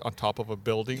fucked on top of a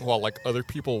building while like other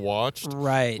people watched.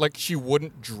 Right. Like she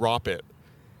wouldn't drop it.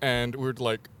 And we were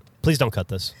like... Please don't cut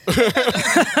this.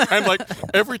 And like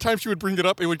every time she would bring it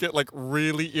up, it would get like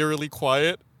really eerily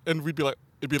quiet. And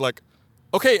it'd be like,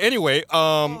 okay, anyway,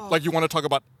 like you want to talk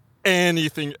about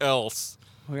anything else.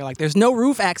 We were like, there's no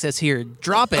roof access here.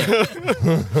 Drop it.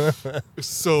 It's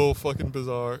so fucking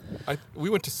bizarre. We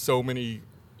went to so many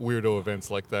weirdo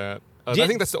events like that. I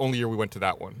think that's the only year we went to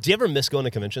that one. Do you ever miss going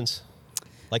to conventions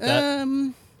like that?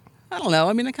 I don't know.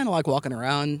 I mean, I kind of like walking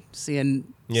around,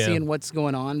 seeing what's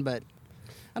going on, but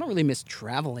I don't really miss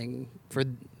traveling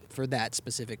for that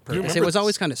specific purpose. It was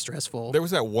always kind of stressful. There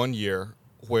was that one year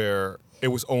where it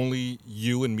was only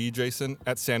you and me, Jason,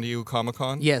 at San Diego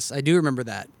Comic-Con. Yes, I do remember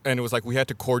that. And it was like we had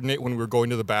to coordinate when we were going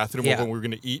to the bathroom or when we were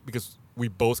going to eat because we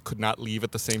both could not leave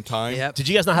at the same time. Yep. Did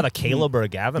you guys not have a Caleb or a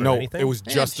Gavin or anything? No, it was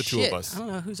Man, just the two shit. of us. I don't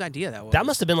know whose idea that was. That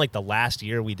must have been like the last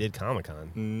year we did Comic-Con.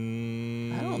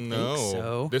 I don't No. think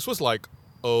so. This was like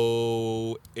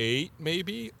 08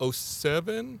 maybe,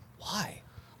 07. Why?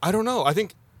 I don't know. I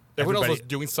think everyone else Everybody- was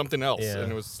doing something else, Yeah.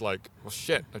 and it was like, well,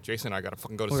 shit. Jason and I gotta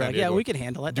fucking go to We're San like, Diego. yeah, we could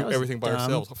handle it. Do That was everything by dumb.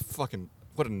 ourselves.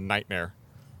 What a nightmare.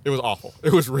 It was awful.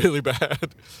 It was really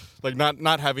bad. Like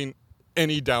not having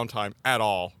any downtime at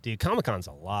all. Dude, Comic-Con's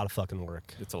a lot of fucking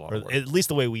work. It's a lot Or of work. at least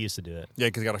the way we used to do it. Yeah,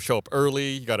 because you got to show up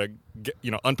early. You got to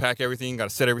unpack everything. You got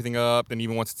to set everything up. Then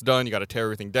even once it's done, you got to tear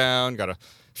everything down. You got to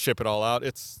ship it all out.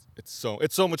 It's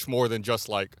so much more than just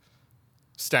like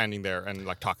standing there and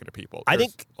like talking to people. I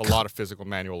There's think a lot of physical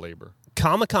manual labor.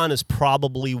 Comic-Con is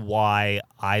probably why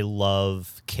I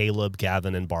love Caleb,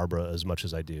 Gavin, and Barbara as much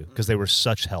as I do, because they were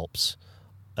such helps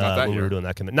Not that when we year. were doing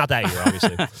that convention. Not that year,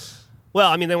 obviously. Well,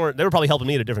 I mean, they were probably helping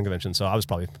me at a different convention, so I was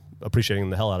probably appreciating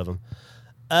the hell out of them.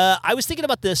 I was thinking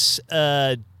about this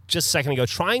just a second ago,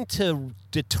 trying to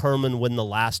determine when the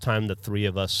last time the three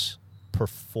of us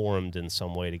performed in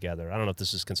some way together. I don't know if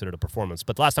this is considered a performance,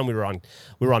 but the last time we were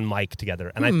on mic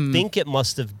together, and I think it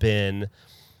must have been.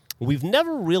 We've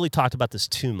never really talked about this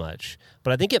too much,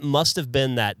 but I think it must have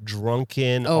been that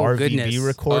drunken RVB goodness.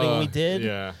 recording we did.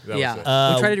 Yeah. That Yeah. Was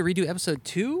it. We tried to redo episode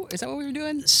 2. Is that what we were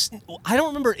doing? I don't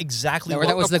remember exactly Or what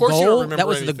that was of the course you don't goal? remember That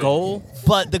was the anything. goal?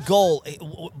 But the goal,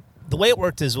 the way it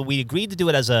worked is we agreed to do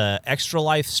it as a extra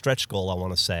life stretch goal, I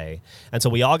want to say. And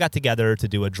so we all got together to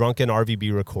do a drunken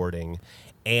RVB recording,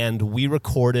 and we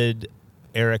recorded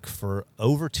Eric for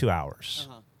over 2 hours.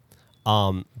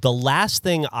 The last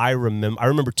thing I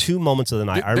remember 2 moments of the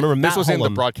night. I remember Matt This was in the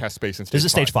Hullum- broadcast space in stage This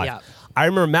is stage 5. Yeah. I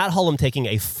remember Matt Hullum taking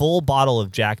a full bottle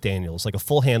of Jack Daniels, like a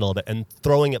full handle of it, and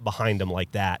throwing it behind him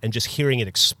like that, and just hearing it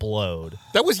explode.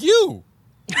 That was you.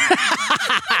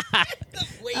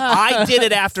 I did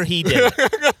it after he did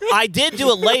it. I did do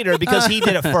it later because he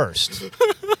did it first.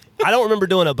 I don't remember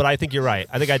doing it, but I think you're right.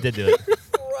 I think I did do it.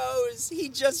 Gross. He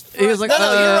just. He was like, No,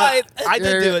 you're right. I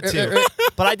did do it too.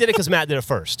 But I did it because Matt did it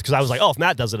first. Because I was like, oh, if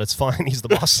Matt does it, it's fine. He's the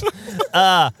boss.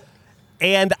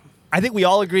 And I think we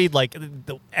all agreed, like,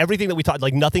 everything that we talked,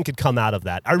 like, nothing could come out of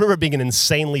that. I remember it being an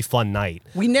insanely fun night.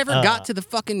 We never got to the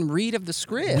fucking read of the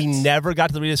script. We never got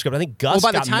to the reading script. I think Gus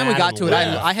Well, by the got time we mad got and to it,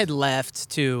 left. I had left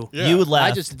too. Yeah. You had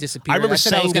left. I just disappeared. I remember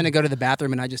said I was saying going to go to the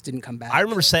bathroom, and I just didn't come back. I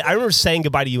remember saying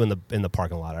goodbye to you in the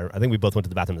parking lot. I think we both went to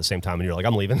the bathroom at the same time, and you were like,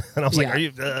 "I'm leaving," and I was like, Yeah.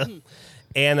 "Are you?"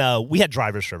 And we had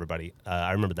drivers for everybody.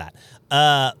 I remember that.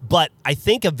 But I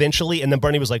think eventually, and then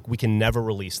Bernie was like, "We can never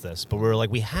release this," but we were like,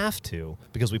 "We have to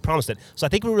because we promised it." So I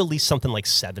think we released something like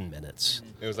 7 minutes,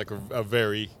 It was like a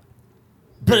very,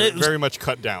 but very, it was very much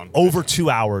cut down. over 2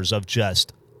 hours of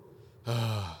just,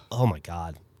 oh my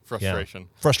god, Frustration.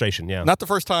 Yeah. Frustration. Yeah. Not the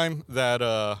first time that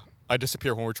I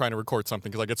disappear when we're trying to record something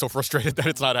because I get so frustrated that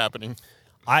it's not happening.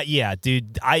 Yeah,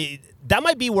 dude. That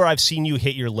might be where I've seen you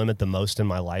hit your limit the most in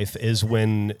my life is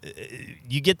when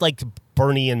you get like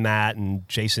Bernie and Matt and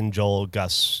Jason, Joel,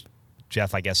 Gus,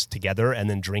 Jeff, I guess, together, and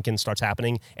then drinking starts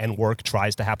happening, and work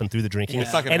tries to happen through the drinking.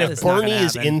 It's not gonna And happen. if It's not Bernie gonna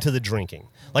is happen. into the drinking,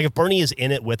 like if Bernie is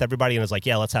in it with everybody and is like,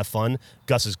 "Yeah, let's have fun,"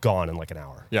 Gus is gone in like an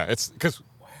hour. Yeah, it's because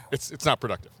it's not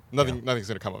productive. Nothing's going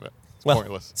to come of it. It's Well,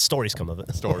 pointless. stories come of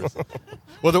it. Stories.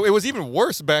 Well, it was even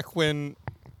worse back when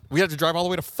we had to drive all the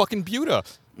way to fucking Buda.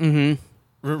 Can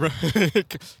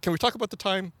we talk about the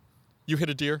time you hit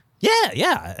a deer?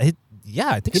 Yeah.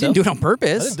 I think You so. didn't do it on I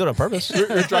purpose. didn't do it on purpose.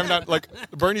 We're driving down, like,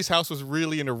 Bernie's house was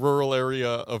really in a rural area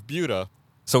of Buda.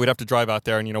 So we'd have to drive out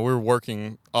there, and, we were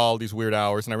working all these weird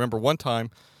hours. And I remember one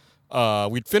time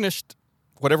we'd finished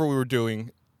whatever we were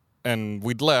doing, and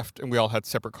we'd left, and we all had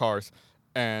separate cars.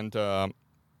 And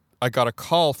I got a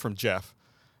call from Jeff,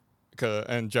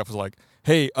 and Jeff was like,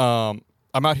 hey, I'm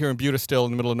out here in Buda still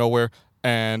in the middle of nowhere,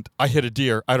 and I hit a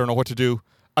deer. I don't know what to do.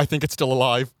 I think it's still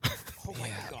alive.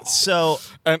 So,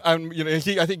 And I'm, I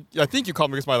think you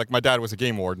called me because my dad was a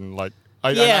game warden. Like,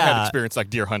 I had experience like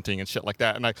deer hunting and shit like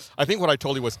that. And I think what I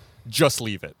told you was just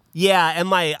leave it. yeah, and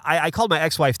I called my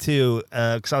ex-wife too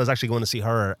because I was actually going to see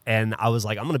her, and I was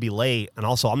like, I'm going to be late, and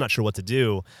also I'm not sure what to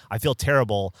do. I feel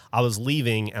terrible. I was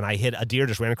leaving, and I hit a deer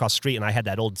just ran across the street, and I had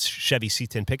that old Chevy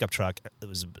C10 pickup truck. It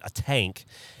was a tank,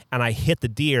 and I hit the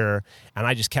deer, and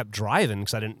I just kept driving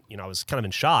because I didn't, I was kind of in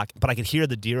shock, but I could hear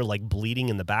the deer like bleeding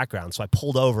in the background, so I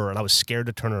pulled over, and I was scared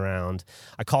to turn around.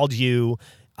 I called you.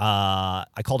 I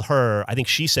called her. I think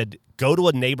she said, go to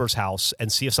a neighbor's house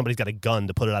and see if somebody's got a gun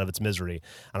to put it out of its misery.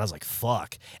 And I was like,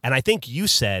 fuck. And I think you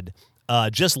said,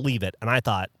 just leave it. And I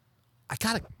thought, I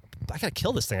gotta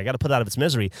kill this thing. I gotta put it out of its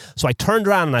misery. So I turned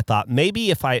around and I thought,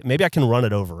 maybe I can run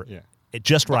it over it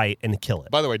just right and kill it.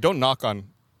 By the way, don't knock on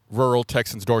rural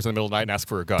Texans' doors in the middle of the night and ask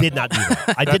for a gun. Did not do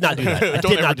that. I did not do that. I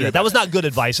Don't did ever not do do that. That was not good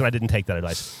advice, and I didn't take that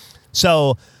advice.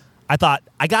 So I thought,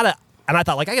 I got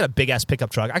a big ass pickup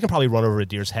truck. I can probably run over a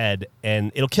deer's head,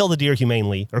 and it'll kill the deer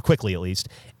humanely, or quickly at least,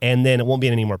 and then it won't be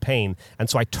in any more pain. And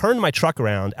so I turned my truck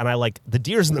around, and the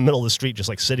deer's in the middle of the street just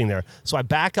like sitting there. So I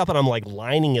back up, and I'm like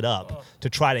lining it up to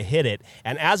try to hit it.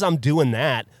 And as I'm doing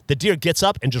that, the deer gets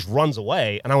up and just runs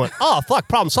away. And I went, oh, fuck,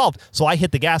 problem solved. So I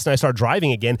hit the gas, and I start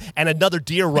driving again, and another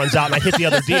deer runs out, and I hit the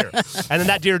other deer. And then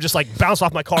that deer just like bounced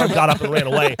off my car and got up and ran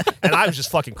away. And I was just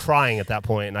fucking crying at that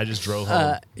point, and I just drove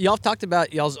home. Y'all have talked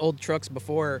about y'all's old trucks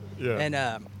before. Yeah.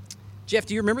 And Jeff,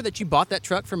 do you remember that you bought that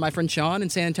truck from my friend Sean in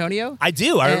San Antonio? I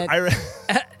do. I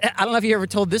don't know if you ever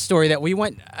told this story that we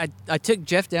went. I took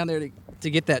Jeff down there to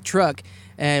get that truck,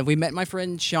 and we met my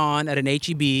friend Sean at an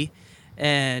HEB,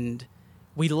 and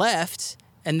we left.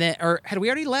 And then, or had we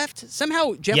already left?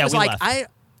 Somehow Jeff was we like,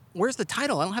 left. "Where's the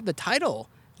title? I don't have the title."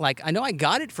 Like, I know I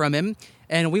got it from him.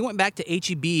 And we went back to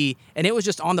HEB, and it was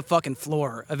just on the fucking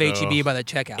floor of HEB by the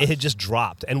checkout. It had just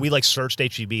dropped, and we like searched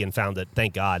HEB and found it.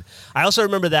 Thank God. I also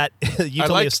remember that you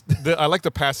told me. I like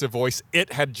the passive voice.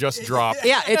 It had just dropped.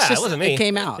 Yeah, it's it wasn't me. It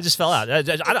came out. It just fell out. I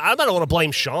don't want to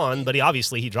blame Sean, but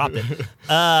he dropped it.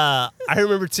 I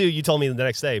remember too. You told me the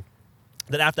next day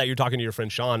that after that you're talking to your friend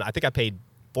Sean. I think I paid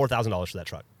 $4,000 for that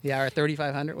truck. Yeah, or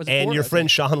 $3,500 was it? And $4,000? your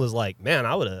friend Sean was like, "Man,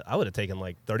 I would have taken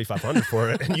like $3,500 for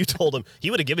it." And you told him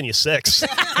he would have given you $6,000.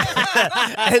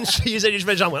 And you said your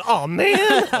friend Sean went, "Oh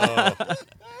man,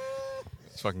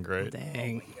 It's fucking great.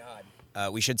 Dang.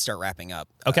 We should start wrapping up.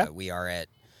 Okay. We're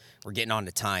getting on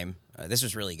to time. This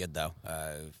was really good though.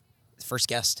 First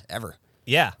guest ever.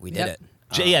 yeah, We did Yep.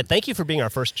 it. Yeah, thank you for being our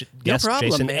first guest,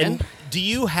 problem, Jason. man. And do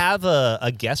you have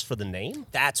a guess for the name?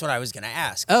 That's what I was going to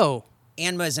ask. Oh,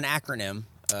 ANMA is an acronym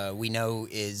we know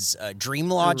is Dream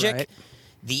Logic. Right.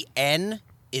 The N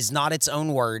is not its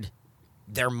own word.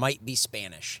 There might be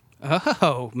Spanish.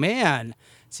 oh man.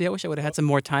 See, I wish I would have had some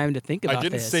more time to think about I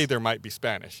didn't this. say there might be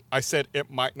Spanish. I said it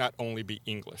might not only be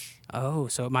English. Oh,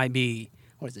 so it might be,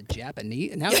 what is it,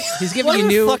 Japanese? Now he's giving What you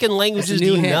other new fucking languages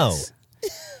new do you know? hints.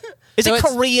 Is So it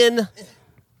it's- Korean?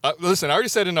 Listen, I already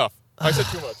said enough. I said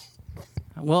too much.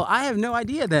 Well, I have no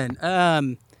idea then.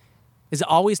 Is it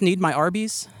always need my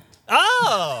Arby's?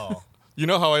 Oh. You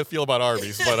know how I feel about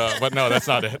Arby's, but no, that's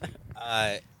not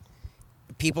it.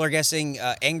 People are guessing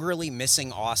Angrily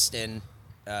Missing Austin.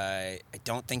 I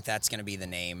don't think that's going to be the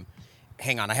name.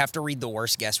 Hang on. I have to read the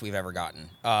worst guess we've ever gotten.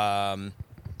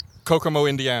 Kokomo,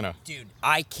 Indiana. Dude,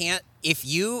 I can't. This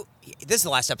is the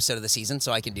last episode of the season,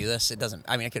 so I can do this.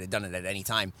 I could have done it at any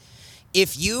time.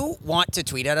 If you want to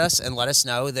tweet at us and let us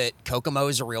know that Kokomo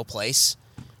is a real place,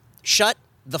 shut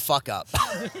the fuck up.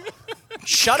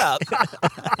 Shut up.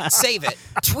 Save it.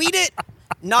 Tweet it,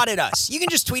 not at us. You can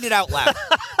just tweet it out loud.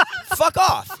 Fuck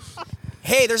off.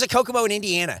 Hey, there's a Kokomo in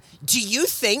Indiana. Do you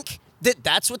think that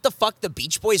that's what the fuck the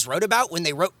Beach Boys wrote about when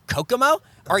they wrote Kokomo?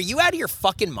 Are you out of your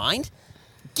fucking mind?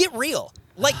 Get real.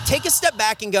 Like, take a step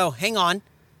back and go, hang on.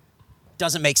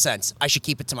 Doesn't make sense. I should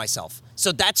keep it to myself.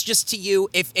 So that's just to you.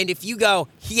 If you go,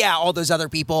 yeah, all those other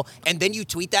people, and then you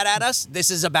tweet that at us,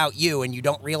 this is about you and you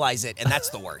don't realize it, and that's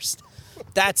the worst.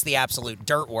 That's the absolute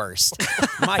dirt worst.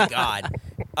 My God.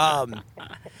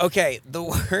 Okay, the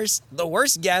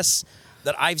worst guess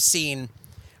that I've seen.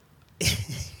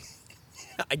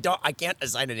 I can't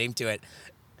assign a name to it.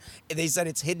 They said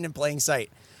it's hidden in plain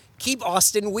sight. Keep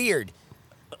Austin weird.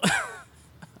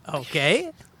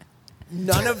 Okay.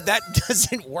 None of that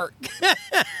doesn't work.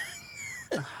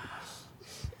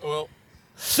 Well,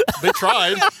 they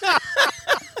tried.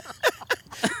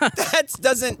 That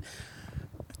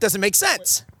doesn't make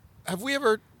sense. Have we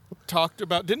ever talked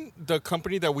about? Didn't the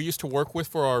company that we used to work with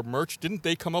for our merch? Didn't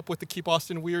they come up with the Keep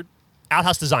Austin Weird?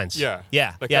 Outhouse Designs. Yeah.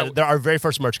 Yeah. Like yeah. that- They're our very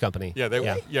first merch company. Yeah,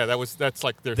 that's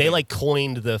like their. They thing. like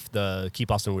coined the Keep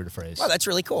Austin Weird phrase. Oh, that's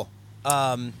really cool.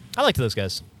 I liked those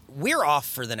guys. We're off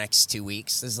for the next 2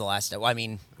 weeks. This is the last. I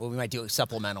mean, we might do a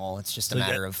supplemental. It's just a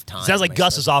matter of time. Sounds like I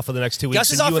Gus suppose. is off for the next 2 weeks,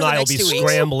 Gus is and off you for and the I will next be 2 weeks.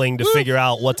 scrambling to figure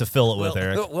out what to fill it with,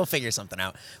 Eric. We'll figure something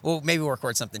out. Maybe we'll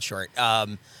record something short.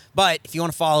 But if you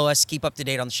want to follow us, keep up to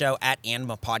date on the show at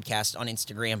Anima Podcast on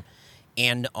Instagram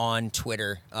and on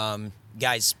Twitter.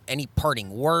 Guys, any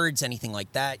parting words, anything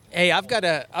like that? Hey, I've got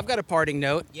a parting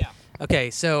note. Yeah.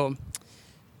 Okay, so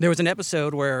there was an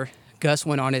episode where Gus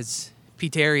went on his P.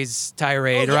 Terry's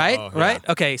tirade, right? Oh, yeah. Right?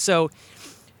 Okay, so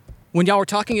when y'all were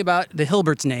talking about the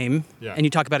Hilbert's name, Yeah. and you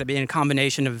talk about it being a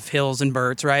combination of Hills and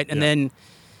Bert's, right? And Yeah. then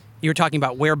you were talking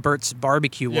about where Bert's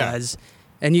barbecue Yeah. was,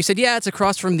 and you said, yeah, it's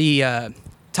across from the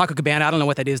Taco Cabana. I don't know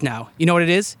what that is now. You know what it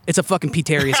is? It's a fucking P.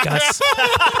 Terry's, Gus.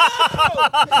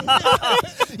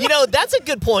 You know, that's a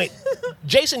good point.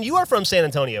 Jason, you are from San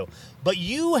Antonio, but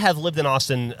you have lived in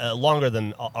Austin longer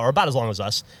than, or about as long as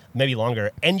us, maybe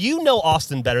longer, and you know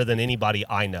Austin better than anybody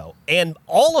I know. And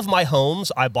all of my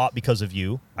homes I bought because of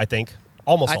you, I think.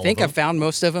 Almost I all think of I them. found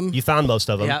most of them. You found most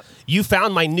of them. Yep. You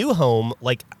found my new home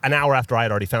like an hour after I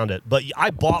had already found it, but I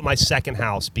bought my second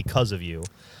house because of you.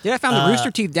 Yeah, I found the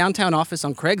Rooster Teeth downtown office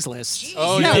on Craigslist.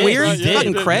 Oh, Isn't you that did? weird? Yeah,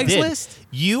 Fucking you did. Craigslist?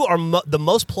 You are the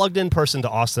most plugged in person to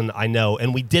Austin I know,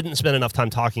 and we didn't spend enough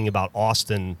time talking about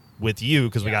Austin with you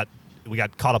because we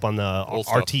got caught up on the Old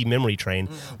stuff. RT memory train.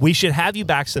 We should have you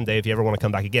back someday if you ever want to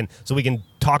come back again, so we can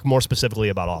talk more specifically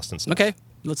about Austin stuff. Okay,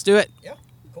 let's do it. Yeah.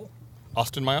 Cool.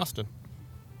 Austin, my Austin.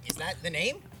 Is that the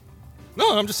name?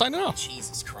 No, I'm just signing off.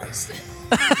 Jesus Christ.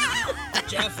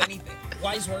 Jeff, anything?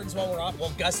 Wise words while we're off?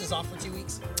 Well, Gus is off for 2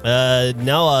 weeks.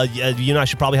 No, you know, I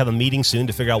should probably have a meeting soon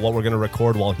to figure out what we're going to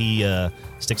record while he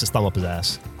sticks his thumb up his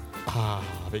ass.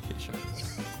 Vacation.